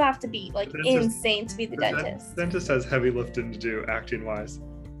you have to be like insane to be the dentist. The dentist has heavy lifting to do acting wise.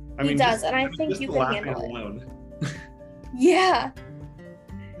 He does, and I think you can handle it. Alone. Yeah.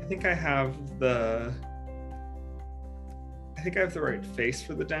 I think I have the right face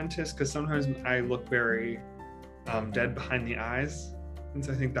for the dentist, because sometimes I look very dead behind the eyes, and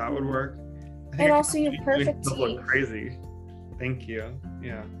so I think that would work. And also you have perfect teeth. Look crazy. Thank you.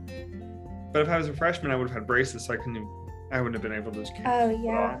 Yeah. But if I was a freshman, I would have had braces, so I wouldn't have been able to. Oh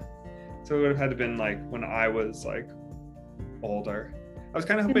yeah. So it would have had to been like when I was like older. I was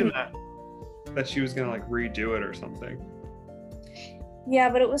kind of hoping that she was gonna like redo it or something. Yeah,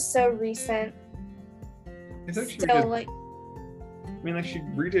 but it was so recent. I thought she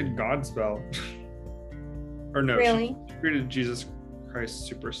redid Godspell. Or no, really? She redid Jesus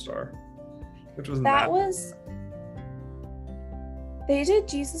Christ Superstar, which wasn't They did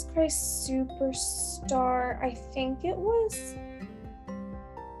Jesus Christ Superstar. I think it was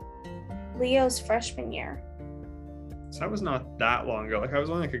Leo's freshman year. So that was not that long ago. Like I was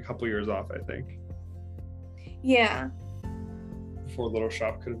only like a couple years off, I think. Yeah. Before Little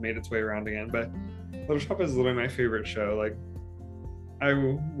Shop could have made its way around again. But Little Shop is literally my favorite show. Like I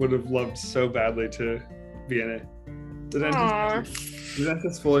would have loved so badly to be in it. The dentist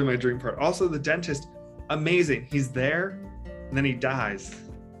is fully my dream part. Also the dentist, amazing. He's there and then he dies.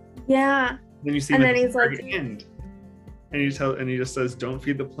 Yeah. Then you see him at the very end. And he just says, "Don't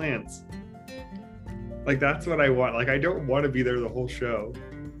feed the plants." Like that's what I want. Like I don't want to be there the whole show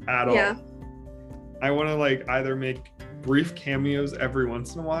at all. I want to like either make brief cameos every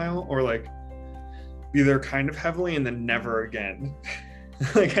once in a while, or like be there kind of heavily and then never again.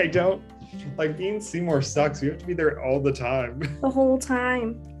 Like I don't like being Seymour sucks. You have to be there all the time. The whole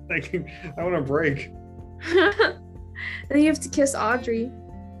time. Like I want a break. Then you have to kiss Audrey.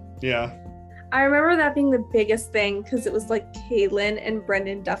 Yeah. I remember that being the biggest thing because it was like Caitlin and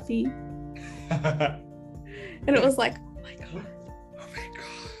Brendan Duffy. And it was like, oh my god. Oh my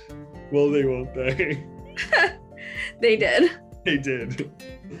god. Will they, won't they? They did. They did.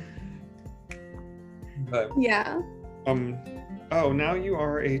 But yeah. Oh, now you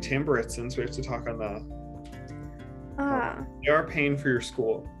are a tamburitzans, so we have to talk on the they are paying for your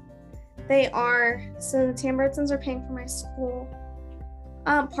school. They are. So the tamburitzans are paying for my school.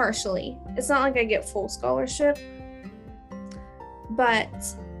 Partially. It's not like I get full scholarship, but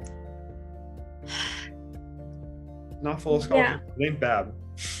not full scholarship. Yeah. It ain't bad.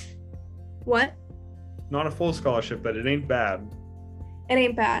 What? Not a full scholarship, but it ain't bad. It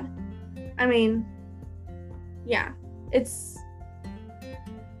ain't bad. I mean, yeah, it's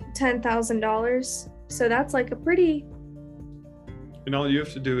 $10,000. So that's like a pretty. And all you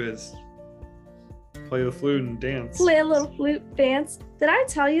have to do is play the flute and dance. Play a little flute dance. Did I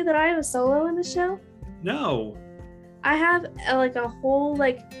tell you that I have a solo in the show? No. I have a whole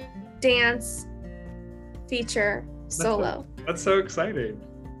like dance feature solo. That's so exciting.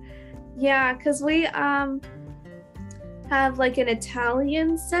 Yeah, because we have like an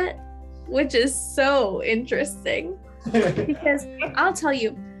Italian set, which is so interesting. Because I'll tell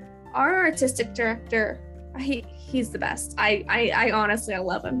you, our artistic director, he's the best. I honestly, I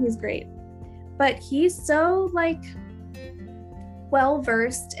love him. He's great. But he's so like well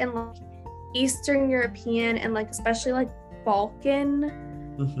versed in like Eastern European and like especially like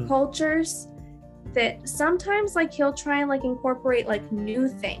Balkan cultures that sometimes like he'll try and like incorporate like new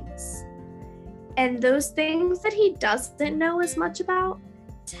things. And those things that he doesn't know as much about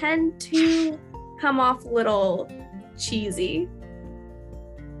tend to come off a little cheesy.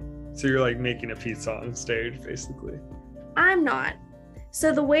 So you're like making a pizza on stage, basically. I'm not.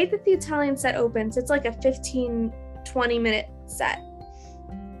 So the way that the Italian set opens, it's like a 15-20 minute set.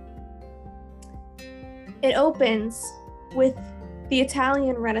 It opens with the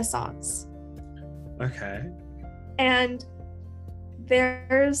Italian Renaissance. Okay. And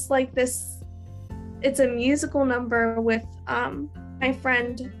there's like this, it's a musical number with my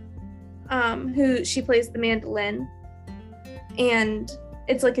friend who she plays the mandolin, and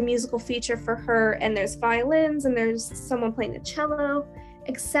it's like a musical feature for her, and there's violins and there's someone playing the cello,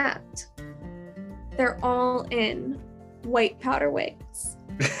 except they're all in white powder wigs.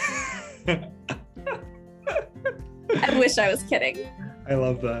 I wish I was kidding. I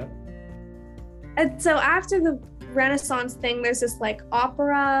love that. And so after the Renaissance thing, there's this like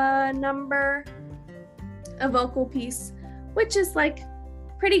opera number, a vocal piece, which is like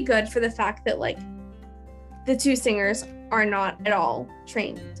pretty good for the fact that like the two singers are not at all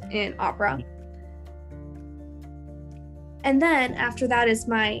trained in opera. And then after that is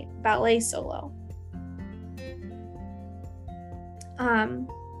my ballet solo.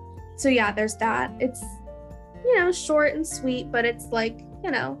 So yeah, there's that. It's, you know, short and sweet, but it's like,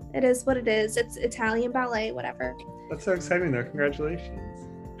 you know, it is what it is. It's Italian ballet, whatever. That's so exciting though. Congratulations.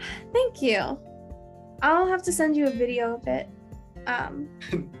 Thank you. I'll have to send you a video of it.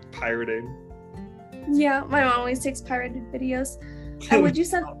 Pirating. Yeah, my mom always takes pirated videos. I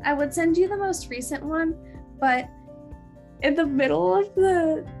would send you the most recent one, but in the middle of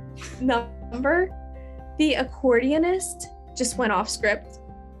the number, the accordionist just went off script,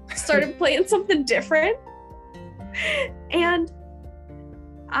 started playing something different, and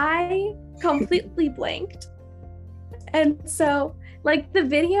I completely blanked. And so, like, the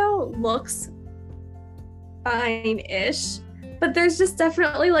video looks fine-ish, but there's just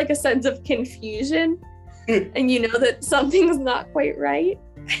definitely like a sense of confusion, and you know that something's not quite right.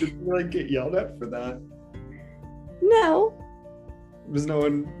 Did you like get yelled at for that? No. Was no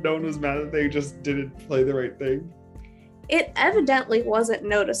one was mad that they just didn't play the right thing? It evidently wasn't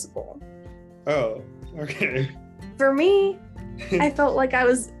noticeable. Oh, okay. For me, I felt like I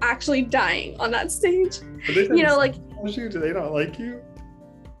was actually dying on that stage. You know, like, do they not like you?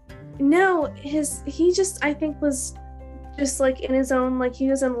 No, he just, I think, was just like in his own, like he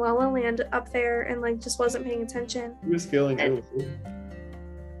was in La La Land up there and like just wasn't paying attention. He was feeling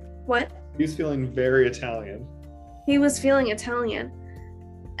What? He was feeling very Italian. He was feeling Italian.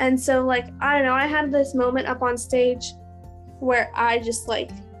 And so, like, I don't know, I had this moment up on stage where I just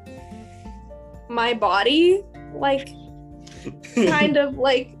like, my body like kind of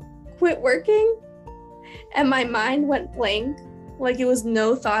like quit working and my mind went blank. Like it was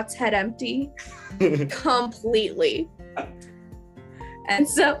no thoughts, head empty completely. And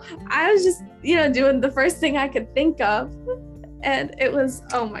so I was just, you know, doing the first thing I could think of, and it was,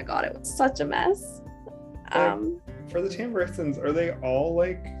 oh my god, it was such a mess. For the tamburitzans, are they all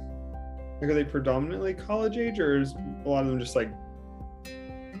like are they predominantly college age, or is a lot of them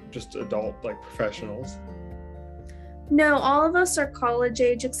just adult, like professionals? No, all of us are college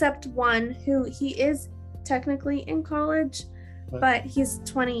age except one who he is technically in college, but he's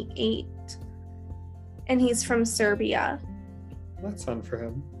 28 and he's from Serbia. That's fun for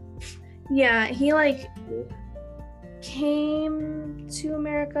him. Yeah, he like came to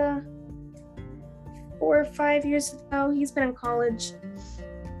America 4 or 5 years ago. He's been in college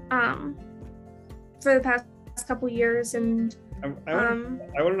for the past couple years, and I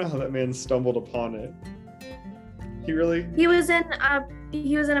want to know how that man stumbled upon it. He was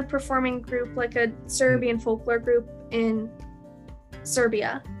in a performing group, like a Serbian folklore group in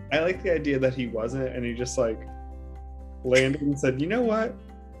Serbia. I like the idea that he wasn't, and he just like landed and said, you know what,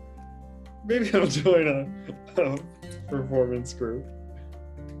 maybe I'll join a performance group.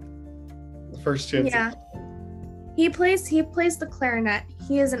 The first chance. Yeah. He plays the clarinet.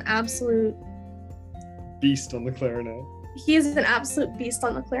 He is an absolute beast on the clarinet. He is an absolute beast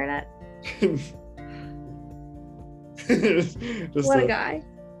on the clarinet. What a guy.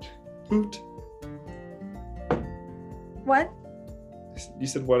 Hoot. What? You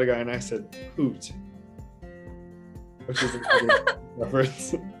said what a guy, and I said hoot. Which is a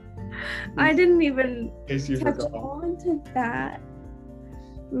reference. I didn't even catch on to that.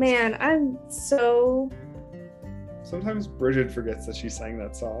 Man, I'm so... Sometimes Bridget forgets that she sang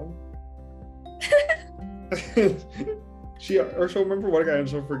that song. She'll remember what a guy, and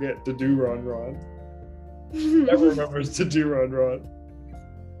she'll forget to do Ron Ron. Never remembers to do Ron Ron.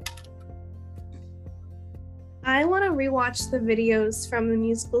 I want to rewatch the videos from the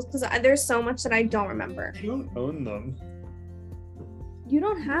musicals because there's so much that I don't remember. I don't own them. You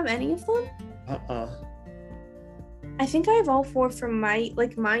don't have any of them? I think I have all 4 from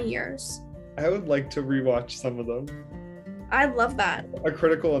my years. I would like to rewatch some of them. I'd love that. A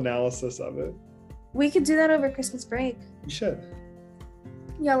critical analysis of it. We could do that over Christmas break. We should.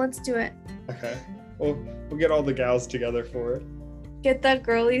 Yeah, let's do it. Okay. We'll get all the gals together for it. Get the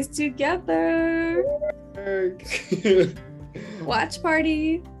girlies together. Watch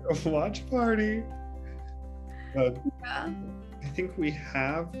party. Watch party. Yeah. I think we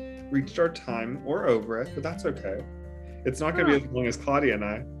have reached our time or over it, but that's okay. It's not going to be as long as Claudia and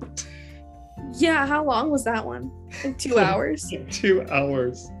I. Yeah, how long was that one? Like 2 hours. 2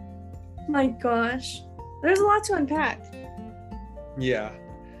 hours. My gosh. There's a lot to unpack. Yeah.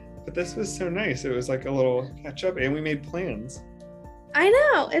 But this was so nice. It was like a little catch up, and we made plans. I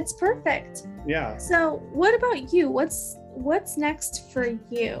know, it's perfect. Yeah. So what about you? What's next for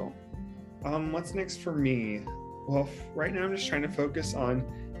you? What's next for me? Well, right now I'm just trying to focus on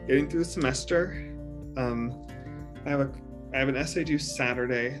getting through the semester. I have an essay due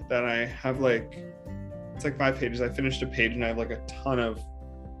Saturday that I have it's 5 pages. I finished a page and I have a ton of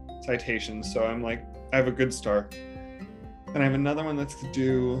citations, so I have a good start. And I have another one that's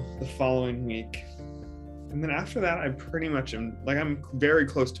due the following week. And then after that, I pretty much am I'm very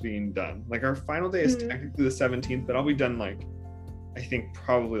close to being done. Our final day is technically the 17th, but I'll be done I think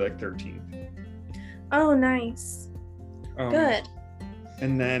probably 13th. Oh, nice. Good.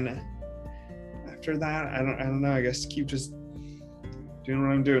 And then after that, I don't know, I guess keep just doing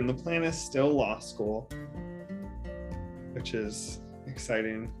what I'm doing. The plan is still law school, which is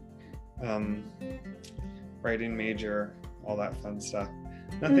exciting. Writing major, all that fun stuff.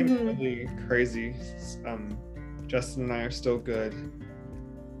 Nothing really crazy. Justin and I are still good.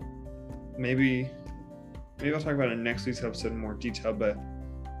 Maybe I'll talk about it in next week's episode in more detail, but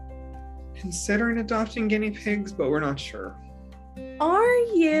considering adopting guinea pigs, but we're not sure. Are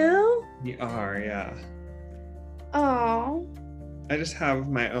you? We are, yeah. Oh. I just have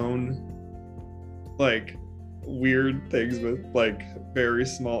my own weird things with very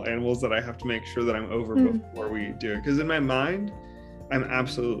small animals that I have to make sure that I'm over before we do it. Because in my mind, I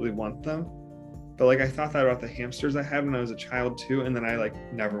absolutely want them. But I thought that about the hamsters I had when I was a child too, and then I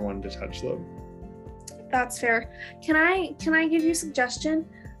never wanted to touch them. That's fair. Can I give you a suggestion?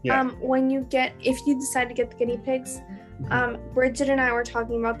 Yeah. If you decide to get the guinea pigs, Bridget and I were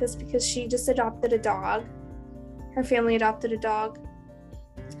talking about this because she just adopted a dog. Her family adopted a dog.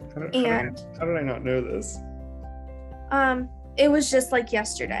 How did I not know this? It was just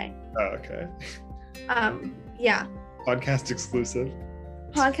yesterday. Oh, okay. Yeah. Podcast exclusive.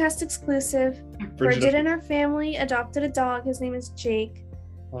 Bridget and her family adopted a dog. His name is Jake.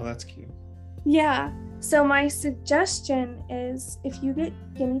 Oh, that's cute. Yeah. So my suggestion is if you get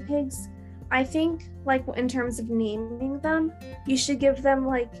guinea pigs, I think in terms of naming them, you should give them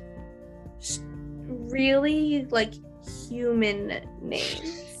really human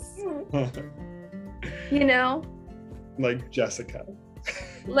names. You know? Like Jessica.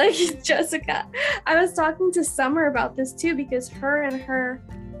 Jessica. I was talking to Summer about this too because her and her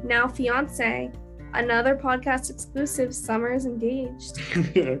now fiance, another podcast exclusive, Summer is engaged.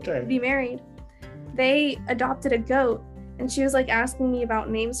 Okay. To be married. They adopted a goat and she was asking me about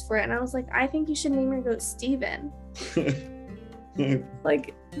names for it, and I was I think you should name your goat Steven.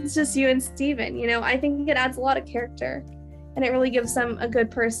 It's just you and Steven, I think it adds a lot of character and it really gives them a good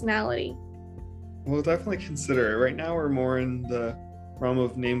personality. We'll definitely consider it. Right now we're more in the realm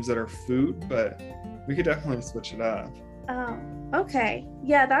of names that are food, but we could definitely switch it up. Oh, okay.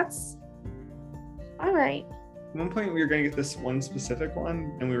 Yeah, that's all right. At one point we were going to get this one specific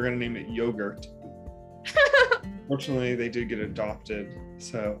one and we were going to name it Yogurt. Fortunately, they did get adopted,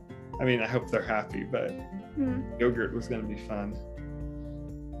 so I hope they're happy, but Yogurt was going to be fun.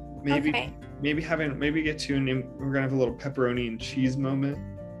 Maybe get to name. We're going to have a little pepperoni and cheese moment.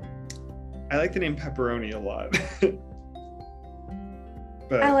 I like the name pepperoni a lot.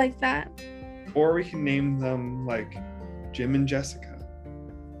 But I like that. Or we can name them Jim and Jessica.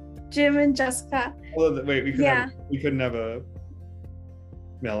 Jim and Jessica. Although, wait, we couldn't have a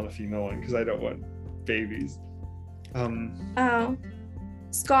male and a female one because I don't want babies. Oh,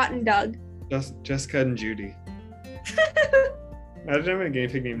 Scott and Doug. Jessica and Judy. Imagine having a guinea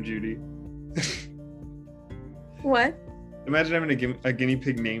pig named Judy. What? Imagine having a guinea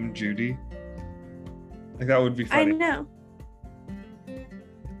pig named Judy. That would be funny. I know.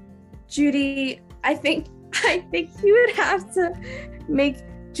 Judy, I think you would have to make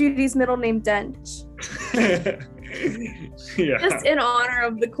Judy's middle name Dench. Yeah. Just in honor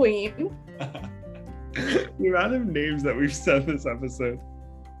of the queen. The amount of names that we've said this episode.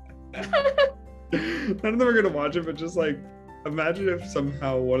 None of them are going to watch it, but just imagine if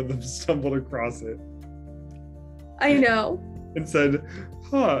somehow one of them stumbled across it. I know. And said,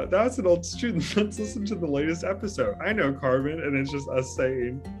 that's an old student. Let's listen to the latest episode. I know Carmen. And it's just us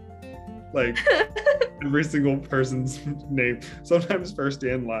saying, every single person's name. Sometimes first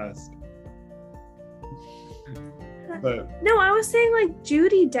and last. But no, I was saying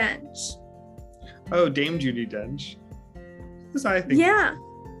Judy Dench. Oh, Dame Judy Dench. What I think? Yeah.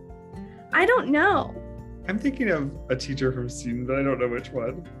 I don't know. I'm thinking of a teacher from student, but I don't know which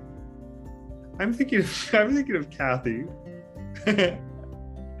one. I'm thinking of Kathy.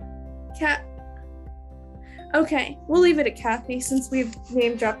 Okay, we'll leave it at Kathy since we've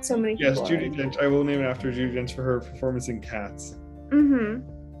name dropped so many people. Yes, Judy Dench. I will name it after Judy Dench for her performance in Cats. Mm-hmm.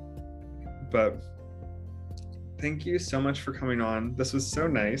 But thank you so much for coming on. This was so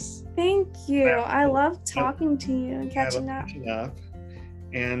nice. Thank you. I love talking to you and catching up.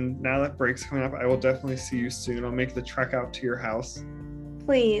 And now that break's coming up, I will definitely see you soon. I'll make the trek out to your house.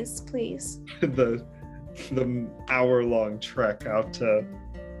 Please. the hour-long trek out to...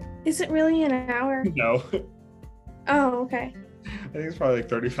 Is it really an hour? No. Oh, okay. I think it's probably like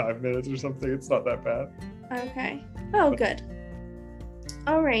 35 minutes or something. It's not that bad. Okay. Oh, good.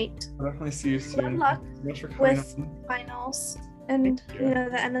 All right. I'll definitely see you soon. Good luck with on. finals and the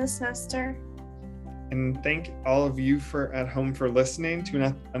end of the semester. And thank all of you at home for listening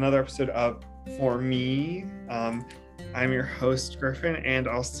to another episode of For Me. I'm your host, Griffin, and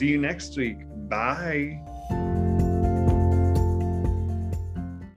I'll see you next week. Bye.